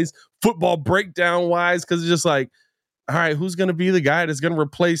 pro-wise, football breakdown-wise, because it's just like, all right, who's going to be the guy that's going to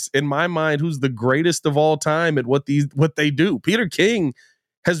replace, in my mind, who's the greatest of all time at what they do? Peter King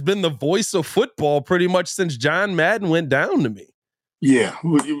has been the voice of football pretty much since John Madden went down to me. Yeah,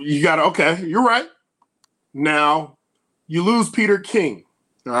 you got to, okay, you're right. Now, you lose Peter King,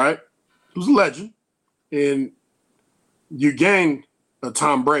 all right, who's a legend, and you gain a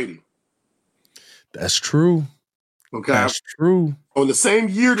Tom Brady. That's true. Okay. That's true. On the same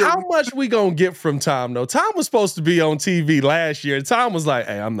year. How much we going to get from Tom, though? Tom was supposed to be on TV last year, and Tom was like,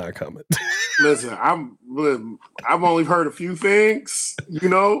 hey, I'm not coming. Listen, I've only heard a few things, I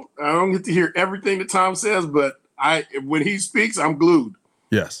don't get to hear everything that Tom says, but when he speaks, I'm glued.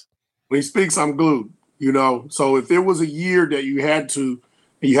 Yes. When he speaks, I'm glued, So if there was a year that you have to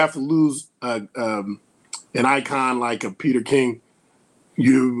lose an icon like a Peter King,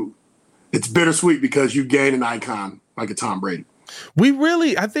 it's bittersweet because you gain an icon like a Tom Brady.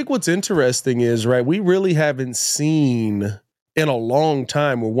 I think what's interesting is, right, we really haven't seen in a long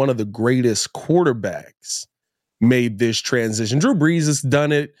time where one of the greatest quarterbacks made this transition. Drew Brees has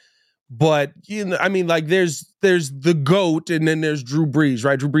done it, but, there's the GOAT and then there's Drew Brees,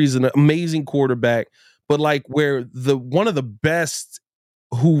 right? Drew Brees is an amazing quarterback, but like where one of the best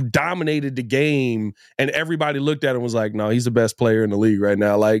who dominated the game and everybody looked at him was like, no, he's the best player in the league right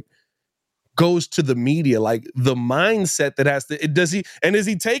now. Like, goes to the media, like the mindset that is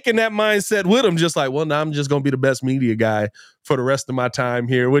he taking that mindset with him? Just like, well, now I'm just going to be the best media guy for the rest of my time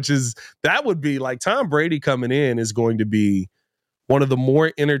here, that would be like Tom Brady coming in is going to be one of the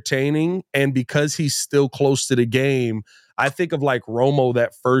more entertaining. And because he's still close to the game, I think of like Romo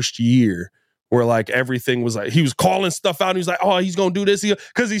that first year where like everything was like, he was calling stuff out and he was like, oh, he's going to do this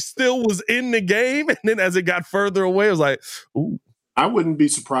because he still was in the game. And then as it got further away, it was like, ooh. I wouldn't be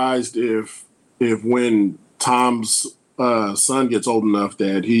surprised if when Tom's son gets old enough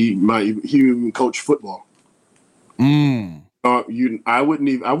that he even coach football. I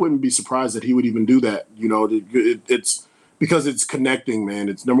wouldn't be surprised that he would even do that. It's because it's connecting, man.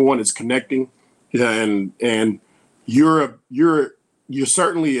 It's number one, it's connecting, and you're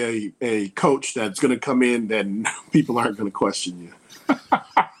certainly a coach that's going to come in that people aren't going to question you.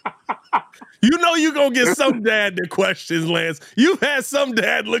 You're going to get some dad that questions, Lance. You've had some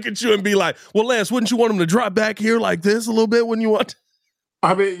dad look at you and be like, well, Lance, wouldn't you want him to drop back here like this a little bit when you want?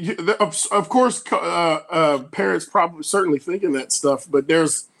 I mean, of course, parents probably certainly thinking that stuff, but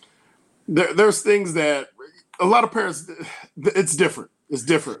there's things that a lot of parents, it's different. It's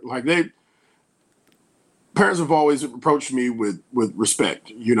different. Like parents have always approached me with respect,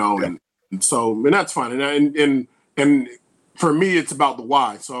 and so that's fine. And for me, it's about the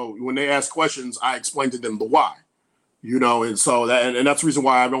why. So when they ask questions, I explain to them the why, and so that's the reason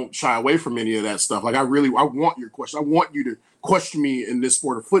why I don't shy away from any of that stuff. Like I want your question. I want you to question me in this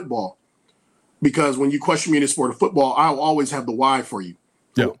sport of football, because when you question me in this sport of football, I'll always have the why for you.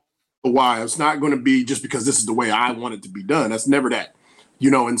 Yeah. The why. It's not going to be just because this is the way I want it to be done. That's never that,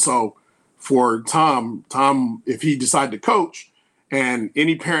 and so for Tom, if he decided to coach and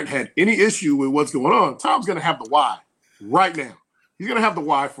any parent had any issue with what's going on, Tom's going to have the why. Right now, he's going to have the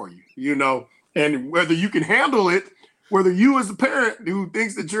why for you, and whether you can handle it whether you as a parent who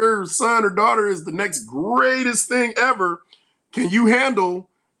thinks that your son or daughter is the next greatest thing ever, can you handle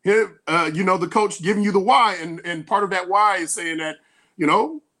him, the coach giving you the why? And part of that why is saying that,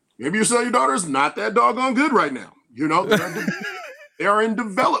 maybe your son or your daughter is not that doggone good right now. They are in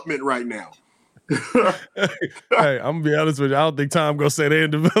development right now. Hey, I'm gonna be honest with you. I don't think Tom gonna say they're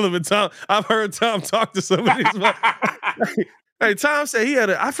in development. Tom, I've heard Tom talk to some of these. Hey, Tom said he had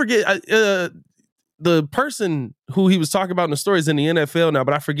I forget the person who he was talking about in the story is in the NFL now,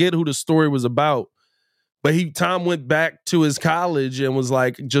 but I forget who the story was about. But Tom went back to his college and was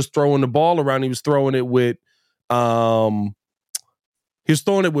like just throwing the ball around. He was throwing it with Wes.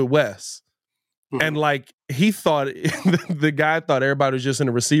 Mm-hmm. And like he thought the guy thought everybody was just in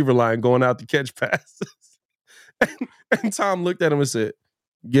the receiver line going out to catch passes. and Tom looked at him and said,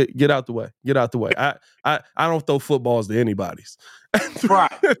 Get out the way. Get out the way. I don't throw footballs to anybody's. Right.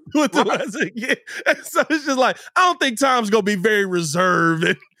 So it's just like, I don't think Tom's gonna be very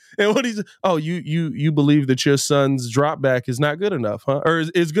reserved. And what you believe that your son's drop back is not good enough, huh? Or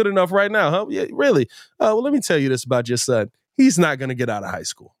is good enough right now, huh? Yeah, really? Well, let me tell you this about your son. He's not gonna get out of high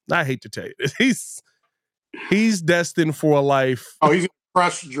school. I hate to tell you this. He's destined for a life. Oh, he's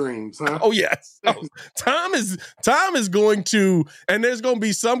crush dreams, huh? Oh, yes. Oh, Tom is going to, and there's going to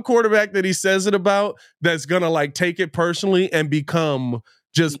be some quarterback that he says it about that's going to like take it personally and become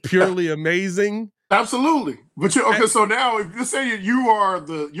just purely amazing. Absolutely. But so now if you say you're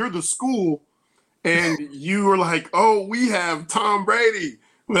the school and you are like, oh, we have Tom Brady,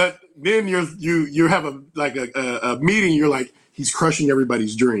 but then you have a meeting, you're like, he's crushing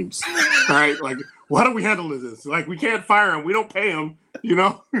everybody's dreams. All right, like, how do we handle this? Like, we can't fire him. We don't pay him.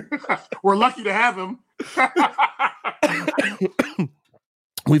 We're lucky to have him.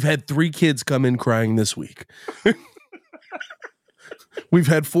 We've had 3 kids come in crying this week. We've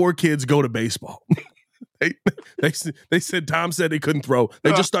had 4 kids go to baseball. They said Tom said they couldn't throw.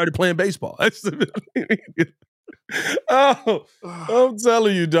 They just started playing baseball. Oh, I'm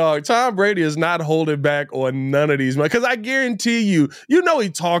telling you, dog. Tom Brady is not holding back on none of these, because I guarantee you, he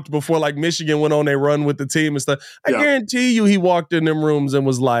talked before like Michigan went on their run with the team and stuff. I guarantee you he walked in them rooms and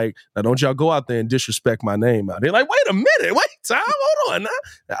was like, now don't y'all go out there and disrespect my name out there. Like, wait a minute, wait, Tom, hold on. Now,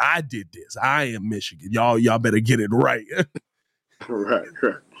 I did this. I am Michigan. Y'all better get it right. Right.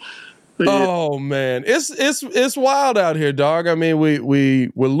 Oh man, it's wild out here, dog. I mean, we're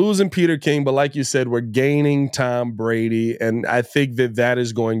losing Peter King, but like you said, we're gaining Tom Brady, and I think that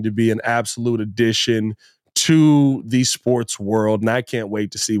is going to be an absolute addition to the sports world, and I can't wait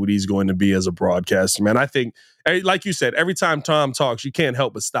to see what he's going to be as a broadcaster, man. I think, like you said, every time Tom talks, you can't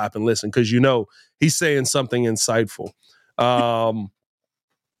help but stop and listen because he's saying something insightful.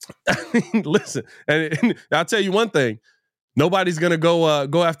 Listen, and I'll tell you one thing. Nobody's going to go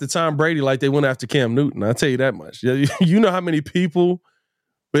after Tom Brady like they went after Cam Newton. I'll tell you that much. You know how many people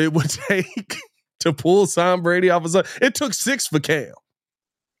it would take to pull Tom Brady off of something? It took 6 for Cam.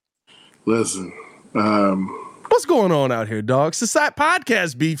 Listen. What's going on out here, dog? Society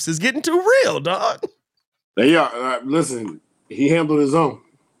podcast beefs is getting too real, dog. They are. Listen, he handled his own.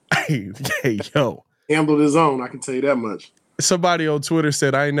 Hey, yo. Handled his own, I can tell you that much. Somebody on Twitter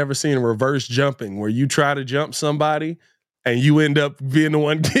said, I ain't never seen reverse jumping where you try to jump somebody and you end up being the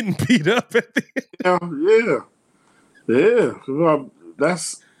one getting beat up at the end. Yeah. Well,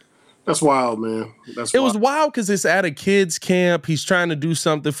 that's wild, man. It was wild because it's at a kids' camp. He's trying to do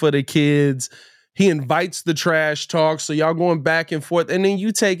something for the kids. He invites the trash talk, so y'all going back and forth, and then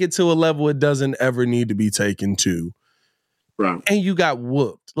you take it to a level it doesn't ever need to be taken to. Right. And you got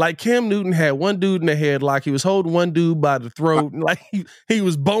whooped. Like Cam Newton had one dude in the headlock. He was holding one dude by the throat. And like he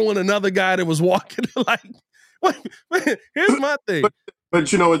was bowing another guy that was walking like. Here's my thing. But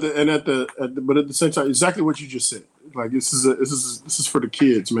at the same time, exactly what you just said. Like this is for the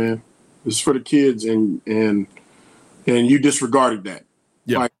kids, man. This is for the kids, and you disregarded that.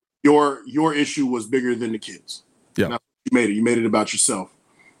 Yeah. Like your issue was bigger than the kids. Yeah. Now, you made it about yourself.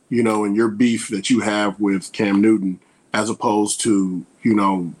 And your beef that you have with Cam Newton, as opposed to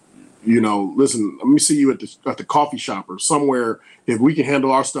listen. Let me see you at the coffee shop or somewhere. If we can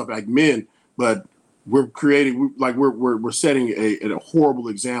handle our stuff like men, but we're setting a horrible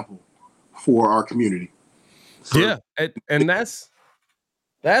example for our community. Yeah, and that's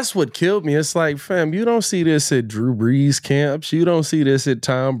what killed me. It's like, fam, you don't see this at Drew Brees camps. You don't see this at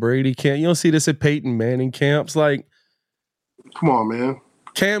Tom Brady camp. You don't see this at Peyton Manning camps. Like, come on, man.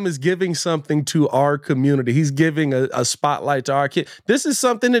 Cam is giving something to our community. He's giving a spotlight to our kid. This is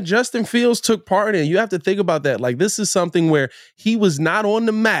something that Justin Fields took part in. You have to think about that. Like, this is something where he was not on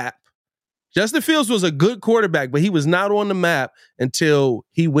the map. Justin Fields was a good quarterback, but he was not on the map until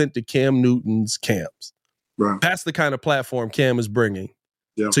he went to Cam Newton's camps. Right. That's the kind of platform Cam is bringing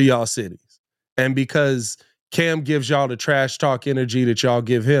Yeah. to y'all cities. And because Cam gives y'all the trash talk energy that y'all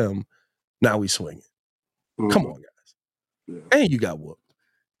give him, now we swinging. Come on, guys. Yeah. And you got whooped.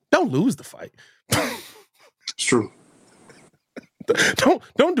 Don't lose the fight. It's true.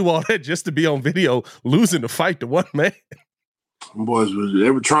 Don't do all that just to be on video losing the fight to one man. Them boys, they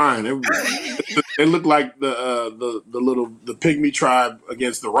were trying. They looked like the pygmy tribe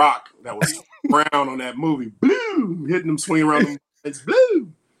against the Rock that was around on that movie. Blue, hitting them, swinging around them. It's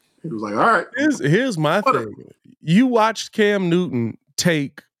blue. He was like, all right. Here's my thing. You watched Cam Newton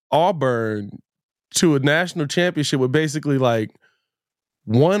take Auburn to a national championship with basically like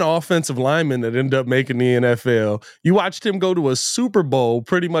one offensive lineman that ended up making the NFL. You watched him go to a Super Bowl,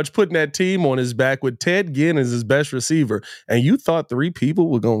 pretty much putting that team on his back with Ted Ginn as his best receiver. And you thought 3 people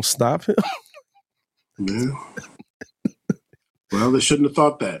were going to stop him? Yeah. Well, they shouldn't have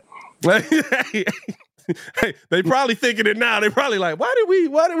thought that. Hey, they probably thinking it now. They probably like, why did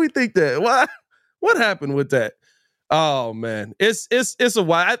we think that? What happened with that? Oh man, it's a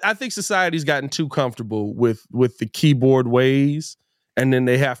while. I think society's gotten too comfortable with the keyboard ways, and then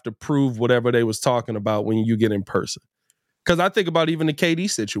they have to prove whatever they was talking about when you get in person. Because I think about even the KD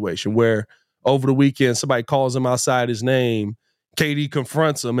situation where over the weekend somebody calls him outside his name, KD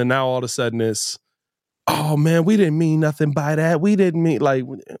confronts him, and now all of a sudden it's, oh man, we didn't mean nothing by that. We didn't mean, like,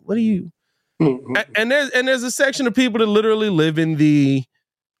 what do you? And there's a section of people that literally live in the,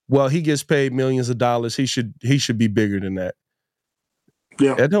 well, he gets paid millions of dollars. He should be bigger than that.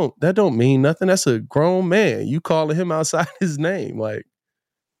 Yeah. That don't mean nothing. That's a grown man. You calling him outside his name, like.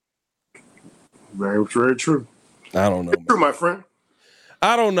 Very, very true. I don't know. True, my friend.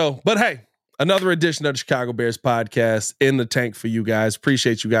 I don't know. But hey, another edition of the Chicago Bears podcast in the tank for you guys.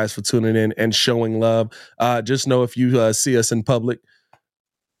 Appreciate you guys for tuning in and showing love. Just know if you see us in public,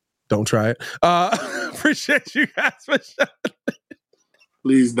 don't try it. Appreciate you guys for showing.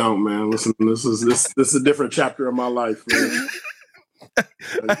 Please don't, man. Listen, this is a different chapter of my life, man.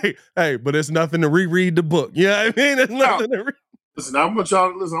 hey, but it's nothing to reread the book. You know what I mean? It's nothing to read. Listen, I want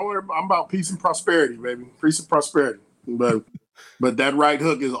y'all to listen. I'm about peace and prosperity, baby. Peace and prosperity. But that right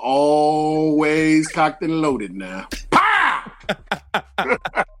hook is always cocked and loaded now.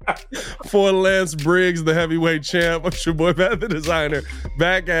 For Lance Briggs, the heavyweight champ, I'm your boy Matt the Designer,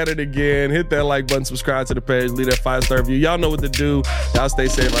 back at it again. Hit that like button, subscribe to the page, leave that 5-star review. Y'all know what to do. Y'all stay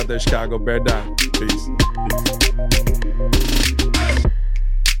safe out there, Chicago Bear down. Peace.